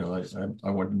because, I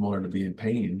wouldn't want her to be in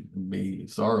pain and be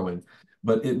sorrowing,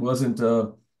 but it wasn't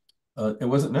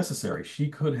necessary. She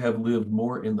could have lived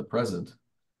more in the present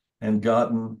and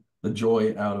gotten the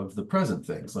joy out of the present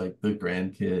things like the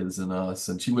grandkids and us.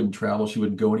 And she wouldn't travel, she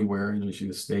wouldn't go anywhere. She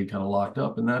just stayed kind of locked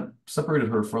up, and that separated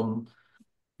her from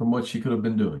what she could have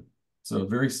been doing. So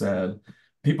very sad.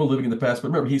 People living in the past, but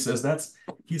remember, he's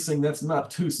saying that's not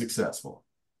too successful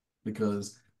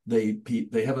because they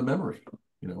have a memory.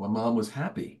 My mom was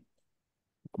happy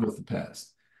with the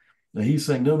past. Now he's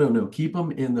saying, no, keep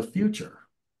them in the future.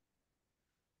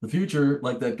 The future,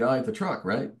 like that guy at the truck,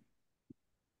 right?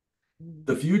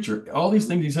 The future, all these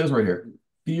things he says right here: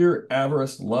 fear,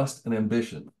 avarice, lust, and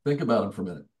ambition. Think about them for a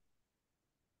minute.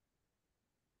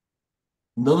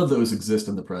 None of those exist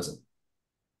in the present.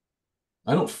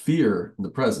 I don't fear in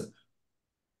the present.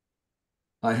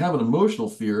 I have an emotional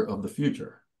fear of the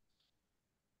future.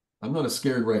 I'm not as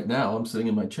scared right now. I'm sitting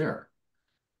in my chair.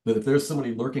 But if there's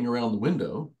somebody lurking around the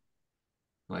window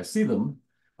and I see them,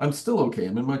 I'm still okay.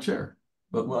 I'm in my chair.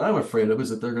 But what I'm afraid of is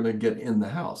that they're going to get in the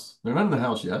house. They're not in the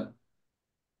house yet,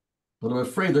 but I'm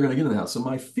afraid they're going to get in the house. So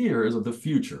my fear is of the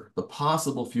future, the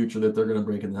possible future that they're going to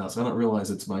break in the house. I don't realize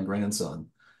it's my grandson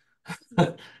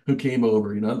who came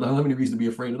over. I don't have any reason to be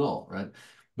afraid at all, right?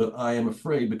 But I am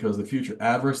afraid because the future.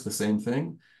 Avarice, the same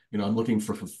thing. I'm looking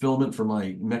for fulfillment for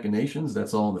my machinations.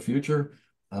 That's all in the future.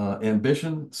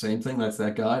 Ambition, same thing. That's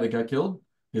that guy that got killed.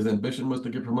 His ambition was to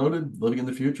get promoted, living in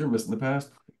the future, missing the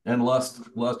past. And lust,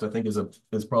 I think,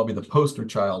 is probably the poster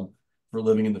child for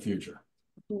living in the future.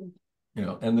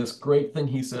 And this great thing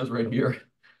he says right here: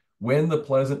 when the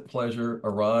pleasant pleasure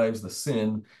arrives, the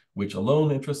sin, which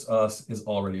alone interests us, is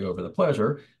already over. The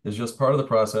pleasure is just part of the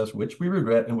process, which we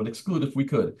regret and would exclude if we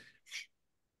could.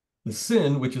 The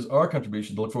sin, which is our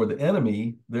contribution to look forward, the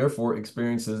enemy, therefore,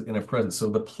 experiences in a present. So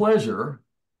the pleasure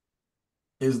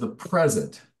is the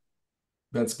present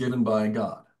that's given by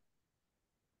God.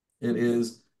 It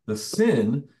is the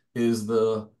sin is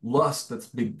the lust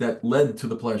that led to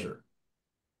the pleasure.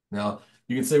 Now,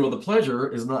 you can say, well, the pleasure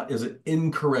is an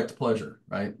incorrect pleasure,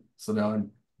 right? So now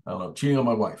I don't know, cheating on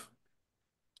my wife.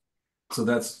 So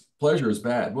that's pleasure is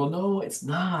bad. Well, no, it's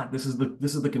not. This is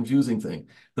the confusing thing.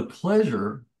 The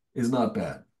pleasure is not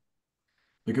bad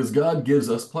because God gives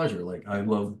us pleasure. Like, I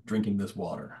love drinking this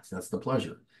water. That's the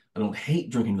pleasure. I don't hate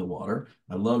drinking the water.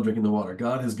 I love drinking the water.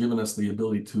 God has given us the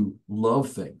ability to love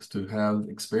things, to have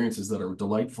experiences that are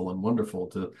delightful and wonderful,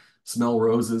 to smell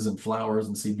roses and flowers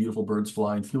and see beautiful birds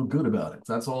fly and feel good about it.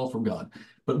 That's all from God.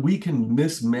 But we can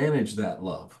mismanage that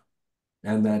love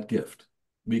and that gift.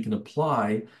 We can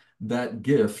apply that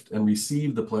gift and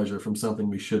receive the pleasure from something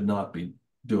we should not be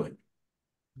doing.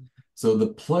 So the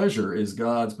pleasure is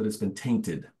God's, but it's been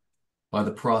tainted by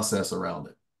the process around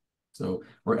it. So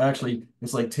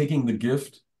it's like taking the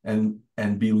gift and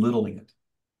belittling it.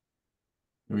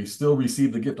 We still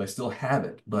receive the gift. I still have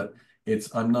it, but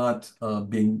I'm not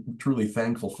being truly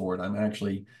thankful for it. I'm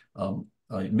actually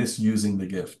misusing the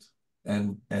gift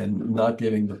and not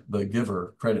giving the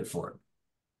giver credit for it.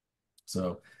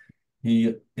 So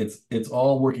it's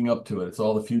all working up to it. It's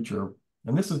all the future.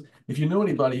 And this is, if you know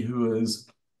anybody who is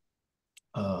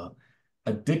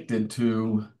addicted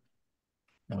to,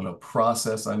 I don't know,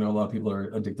 process. I know a lot of people are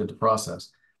addicted to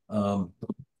process.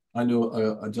 I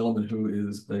know a gentleman who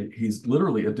is he's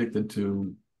literally addicted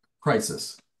to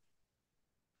crisis.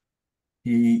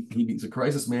 He's a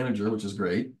crisis manager, which is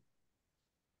great,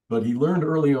 but he learned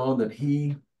early on that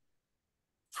he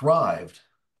thrived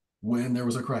when there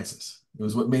was a crisis. It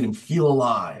was what made him feel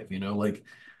alive,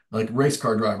 like race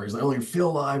car drivers. They only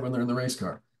feel alive when they're in the race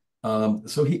car.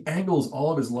 So he angles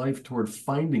all of his life toward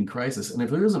finding crisis. And if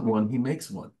there isn't one, he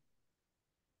makes one.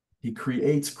 He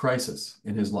creates crisis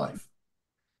in his life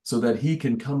so that he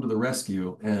can come to the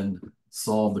rescue and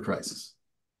solve the crisis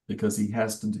because he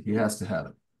has to have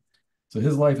it. So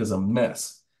his life is a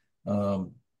mess.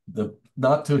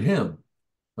 Not to him,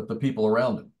 but the people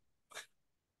around him.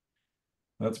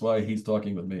 That's why he's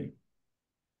talking with me.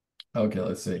 Okay,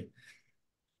 let's see.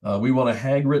 We want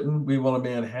a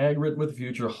man hag-ridden with the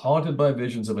future, haunted by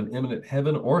visions of an imminent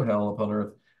heaven or hell upon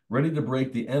earth, ready to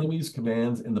break the enemy's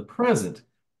commands in the present,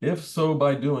 if so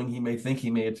by doing he may think he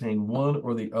may attain one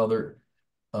or the other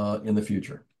in the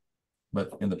future,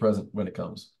 but in the present when it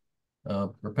comes.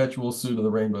 Perpetual suit of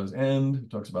the rainbow's end,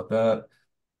 talks about that.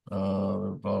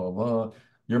 Blah, blah, blah.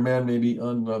 Your man may be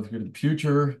unknown to the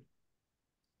future.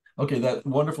 Okay, that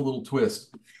wonderful little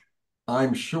twist.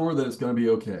 I'm sure that it's going to be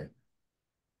okay.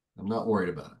 I'm not worried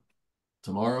about it.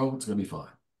 Tomorrow, it's going to be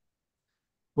fine.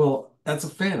 Well, that's a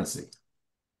fantasy.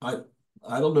 I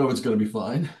don't know if it's going to be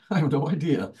fine. I have no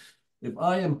idea. If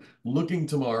I am looking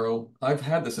tomorrow, I've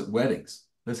had this at weddings.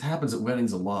 This happens at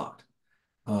weddings a lot.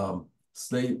 So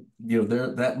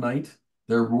they're that night,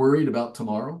 they're worried about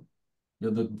tomorrow.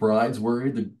 The bride's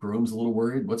worried, the groom's a little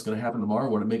worried. What's going to happen tomorrow?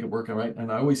 Want to make it work out right?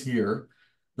 And I always hear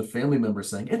the family members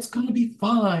saying, it's going to be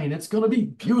fine. It's going to be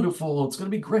beautiful. It's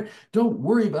going to be great. Don't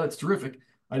worry about it. It's terrific.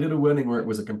 I did a wedding where it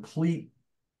was a complete,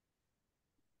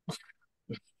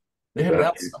 they had it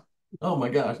outside. Oh my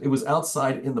gosh. It was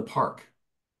outside in the park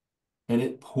and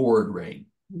it poured rain.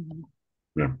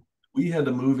 Yeah. We had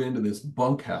to move into this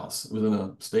bunkhouse. It was in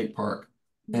a state park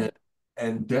and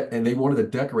they wanted to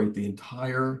decorate the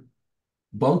entire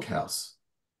bunkhouse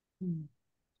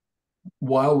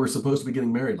while we're supposed to be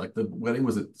getting married. Like the wedding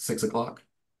was at 6 o'clock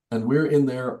and we're in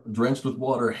there drenched with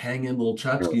water, hanging little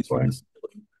tchotchkes from the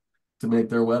ceiling to make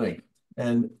their wedding.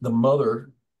 And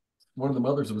one of the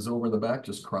mothers was over in the back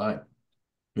just crying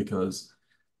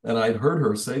and I'd heard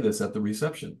her say this at the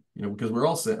reception, because we're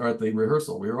all saying, or at the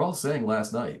rehearsal, we were all saying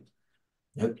last night,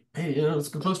 hey, it's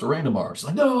supposed to rain tomorrow. She's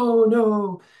like,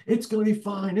 no, it's going to be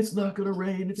fine. It's not going to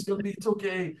rain. It's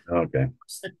okay. Okay.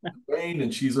 Rain,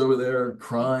 and she's over there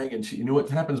crying. And you know what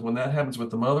happens when that happens with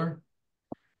the mother?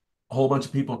 A whole bunch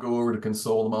of people go over to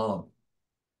console the mom.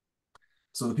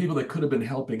 So the people that could have been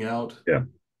helping out, yeah,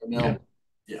 now,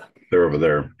 they're over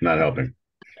there not helping.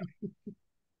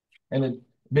 And it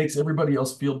makes everybody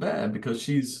else feel bad because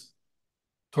she's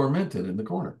tormented in the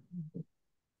corner.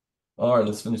 All right,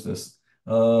 let's finish this.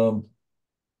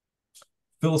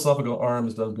 Philosophical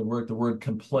Arms does good work. The word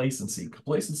complacency.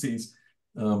 Complacency's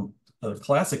a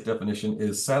classic definition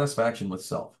is satisfaction with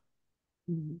self.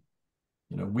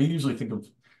 We usually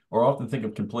often think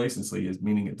of complacency as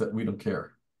meaning that we don't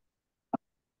care.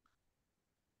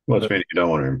 Well, it's meaning you don't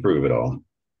want to improve at all.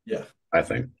 Yeah, I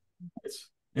think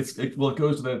it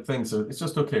goes to that thing. So it's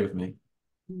just okay with me.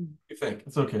 You think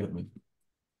it's okay with me.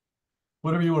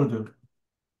 Whatever you want to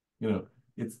do.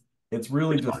 It's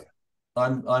really just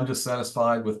I'm just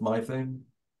satisfied with my thing,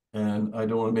 and I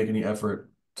don't want to make any effort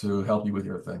to help you with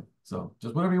your thing. So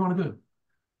just whatever you want to do.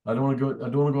 I don't want to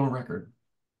go on record.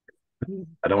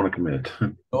 I don't want to commit.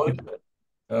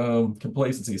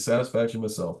 Complacency, satisfaction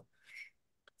with self.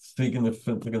 Thinking the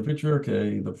future,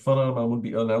 okay, the phenomenon would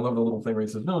be, and I love the little thing where he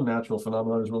says, no natural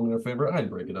phenomenon is ruling in our favor. I'd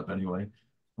break it up anyway.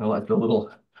 I like the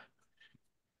little,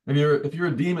 if you're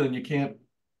a demon and you can't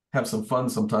have some fun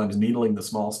sometimes needling the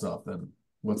small stuff, then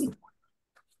what's the point?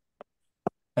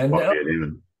 And now,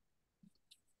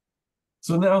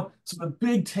 so the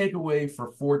big takeaway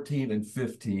for 14 and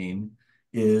 15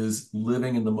 is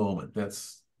living in the moment.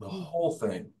 That's the whole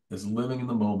thing, is living in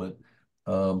the moment.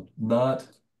 Not,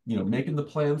 making the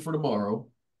plan for tomorrow.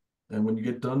 And when you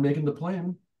get done making the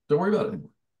plan, don't worry about it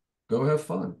anymore. Go have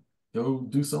fun. Go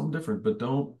do something different, but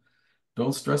don't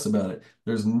stress about it.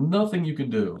 There's nothing you can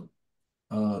do.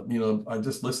 I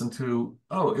just listened to,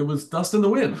 it was Dust in the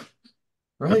Wind,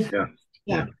 right?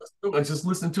 Yeah. I just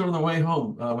listened to it on the way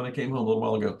home when I came home a little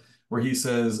while ago, where he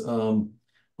says,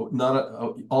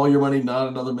 all your money, not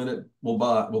another minute will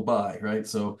buy, right?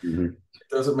 So Mhm. it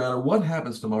doesn't matter what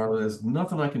happens tomorrow. There's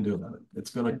nothing I can do about it. It's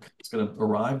gonna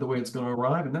arrive the way it's gonna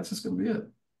arrive, and that's just gonna be it.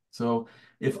 So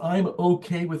if I'm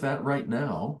okay with that right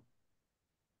now,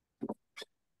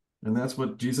 and that's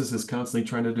what Jesus is constantly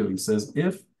trying to do. He says,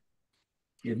 if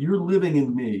you're living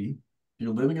in me,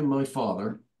 you're living in my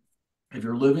Father, if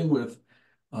you're living with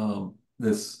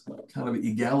this kind of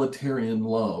egalitarian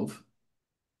love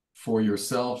for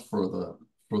yourself, for the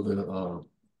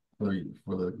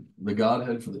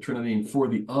Godhead, for the Trinity, and for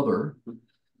the other,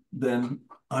 then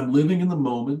I'm living in the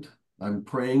moment. I'm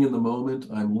praying in the moment.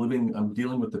 I'm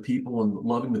dealing with the people and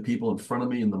loving the people in front of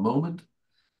me in the moment.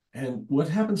 And what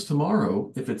happens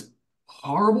tomorrow, if it's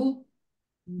horrible,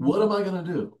 what am I going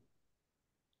to do?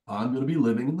 I'm going to be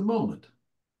living in the moment.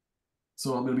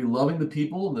 So I'm going to be loving the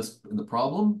people in the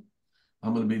problem.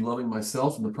 I'm going to be loving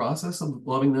myself in the process of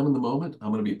loving them in the moment.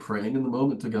 I'm going to be praying in the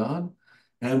moment to God,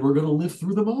 and we're going to live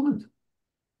through the moment.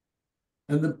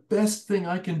 And the best thing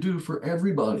I can do for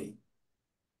everybody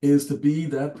is to be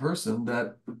that person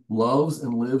that loves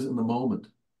and lives in the moment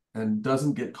and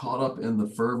doesn't get caught up in the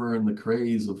fervor and the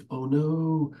craze of, oh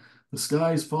no, the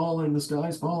sky's falling, the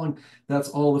sky's falling. That's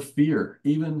all the fear.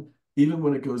 Even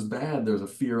when it goes bad, there's a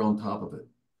fear on top of it.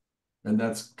 And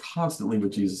that's constantly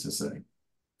what Jesus is saying.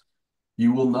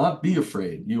 You will not be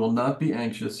afraid. You will not be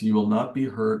anxious. You will not be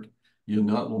hurt.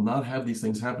 Will not have these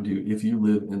things happen to you if you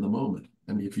live in the moment.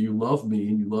 And if you love me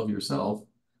and you love yourself,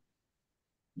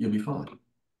 you'll be fine.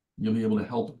 You'll be able to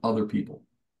help other people,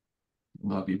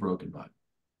 not be broken by it.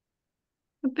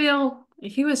 Bill,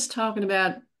 he was talking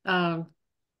about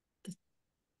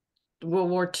World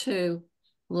War II a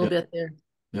little bit there.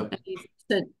 Yep. And he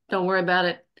said, don't worry about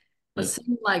it. It Yep.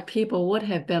 seemed like people would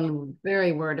have been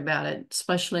very worried about it,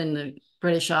 especially in the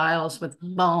British Isles with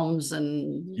bombs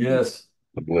and Yes.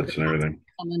 The blitz and everything.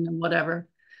 and whatever.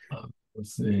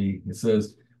 Let's see. It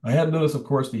says, I had noticed, of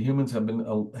course, the humans have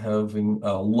been having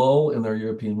a lull in their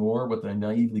European war, what they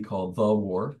naively call the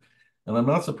war. And I'm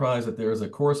not surprised that there is a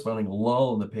corresponding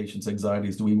lull in the patient's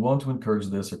anxieties. Do we want to encourage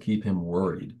this or keep him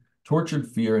worried? Tortured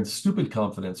fear and stupid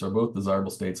confidence are both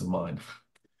desirable states of mind.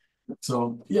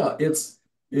 So yeah, it's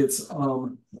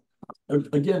again,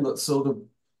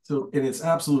 so in its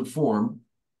absolute form,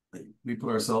 we put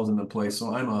ourselves in the place.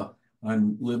 So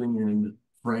I'm living in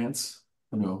France,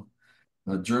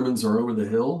 Germans are over the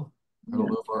hill. I don't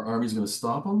know if our army's going to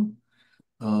stop them.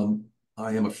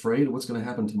 I am afraid of what's going to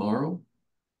happen tomorrow.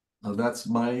 That's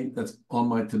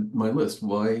on my list.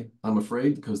 Why I'm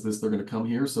afraid? Because they're going to come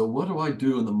here. So what do I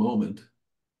do in the moment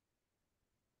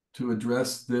to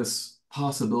address this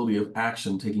possibility of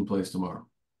action taking place tomorrow?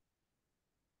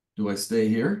 Do I stay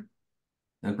here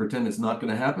and pretend it's not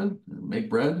going to happen and make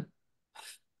bread?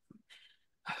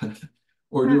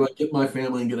 Or do I get my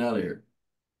family and get out of here?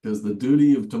 Because the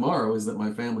duty of tomorrow is that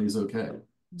my family is okay.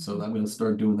 So I'm going to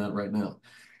start doing that right now.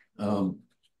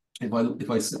 If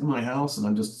I sit in my house and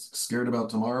I'm just scared about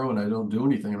tomorrow and I don't do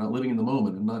anything, I'm not living in the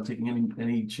moment, I'm not taking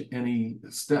any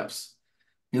steps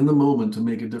in the moment to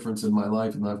make a difference in my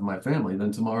life and life of my family,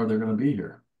 then tomorrow they're going to be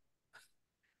here.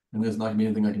 And there's not going to be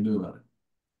anything I can do about it.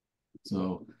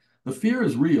 So the fear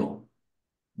is real.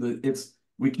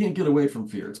 We can't get away from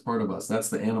fear. It's part of us. That's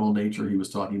the animal nature he was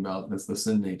talking about. That's the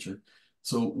sin nature.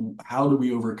 So how do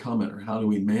we overcome it, or how do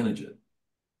we manage it?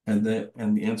 And the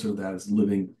answer to that is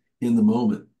living in the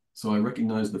moment. So I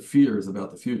recognize the fear is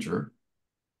about the future.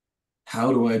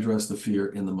 How do I address the fear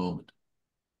in the moment?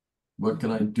 What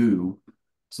can I do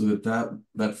so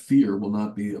that fear will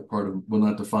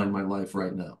not define my life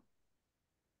right now?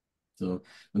 So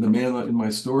when the man in my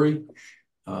story,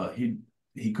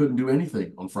 he couldn't do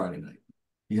anything on Friday night.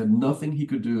 He had nothing he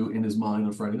could do in his mind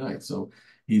on Friday night. So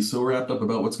he's so wrapped up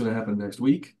about what's going to happen next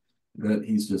week that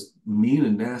he's just mean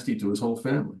and nasty to his whole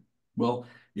family. Well,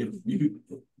 if you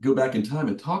go back in time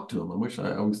and talk to him,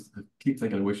 I always keep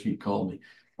thinking, I wish he'd called me.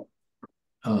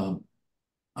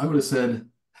 I would have said,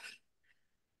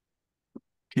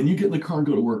 can you get in the car and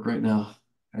go to work right now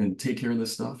and take care of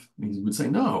this stuff? And he would say,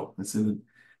 no. I said,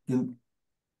 then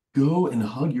go and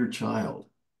hug your child.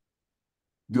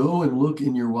 Go and look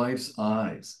in your wife's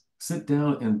eyes. Sit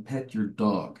down and pet your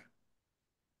dog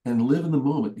and live in the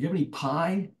moment. Do you have any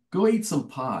pie? Go eat some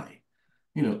pie.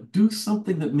 Do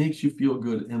something that makes you feel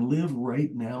good and live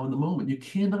right now in the moment. You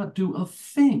cannot do a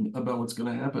thing about what's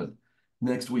going to happen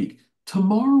next week.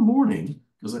 Tomorrow morning,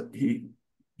 because he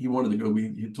wanted to go,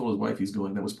 he told his wife he's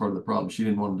going. That was part of the problem. She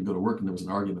didn't want him to go to work, and there was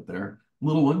an argument there.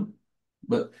 Little one.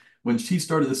 But when she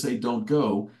started to say, don't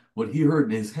go, what he heard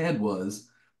in his head was,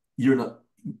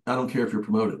 I don't care if you're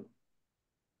promoted.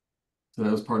 So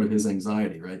that was part of his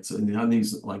anxiety, right? So and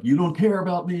he's like, you don't care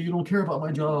about me, you don't care about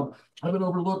my job, I've been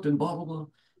overlooked and blah, blah, blah.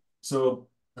 So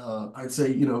I'd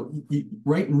say, you know,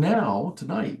 right now,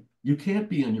 tonight, you can't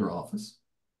be in your office.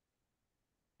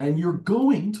 And you're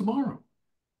going tomorrow.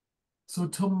 So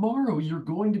tomorrow you're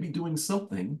going to be doing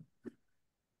something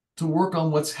to work on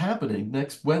what's happening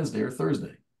next Wednesday or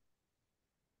Thursday.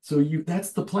 So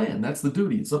that's the plan. That's the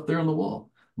duty. It's up there on the wall.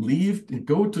 Leave and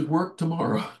go to work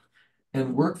tomorrow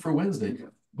and work for Wednesday.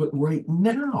 But right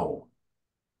now,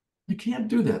 you can't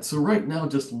do that. So right now,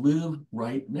 just live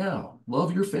right now.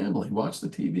 Love your family. Watch the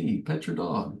TV. Pet your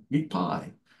dog. Eat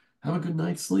pie. Have a good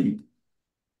night's sleep.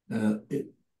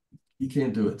 You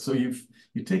can't do it. So you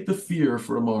take the fear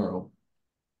for tomorrow.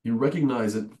 You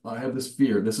recognize it. I have this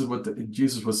fear. This is what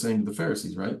Jesus was saying to the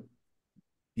Pharisees, right?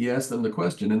 He asked them the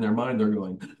question. In their mind, they're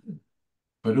going,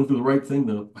 if I don't do the right thing,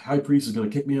 the high priest is going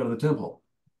to kick me out of the temple.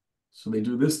 So they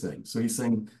do this thing. So he's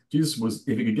saying, Jesus was,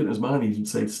 if he could get in his mind, he'd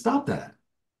say, stop that.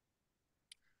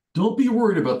 Don't be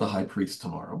worried about the high priest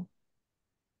tomorrow.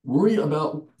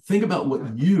 Think about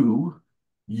what you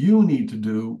need to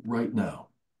do right now.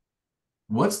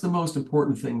 What's the most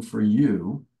important thing for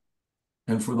you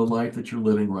and for the life that you're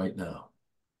living right now?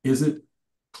 Is it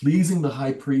pleasing the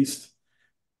high priest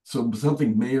so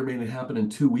something may or may not happen in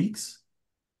 2 weeks?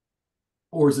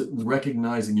 Or is it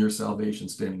recognizing your salvation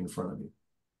standing in front of you?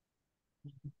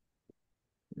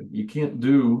 You can't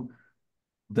do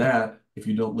that if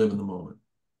you don't live in the moment.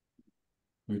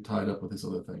 You're tied up with this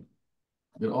other thing.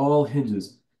 It all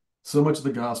hinges so much of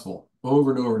the gospel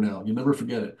over and over now. You never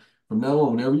forget it. From now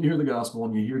on, whenever you hear the gospel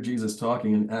and you hear Jesus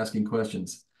talking and asking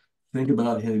questions, think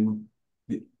about him.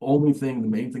 The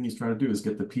main thing he's trying to do is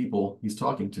get the people he's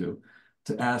talking to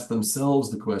ask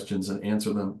themselves the questions and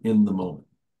answer them in the moment.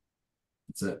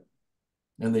 That's it.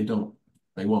 And they don't.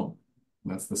 They won't.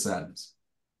 And that's the sadness.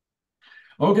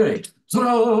 Okay.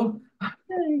 So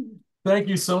thank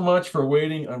you so much for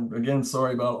waiting. I'm again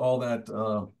sorry about all that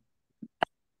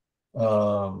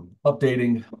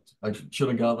updating. I should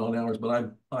have gotten on hours,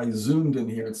 but I zoomed in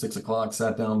here at 6 o'clock,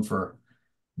 sat down for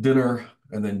dinner,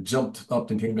 and then jumped up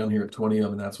and came down here at 20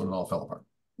 of, and that's when it all fell apart.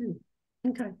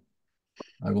 Okay.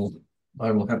 I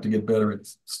will have to get better at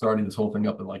starting this whole thing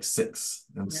up at like 6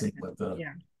 and see what the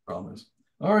problem is.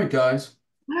 All right, guys.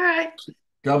 All right.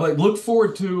 God bless. Look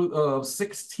forward to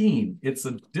 16. It's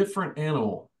a different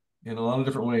animal in a lot of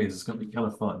different ways. It's going to be kind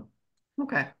of fun.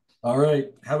 Okay. All right.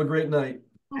 Have a great night.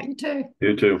 All right, you too.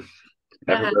 You too.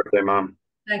 Happy Bye. birthday, Mom.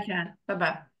 Thank you.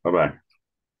 Bye-bye. Bye-bye.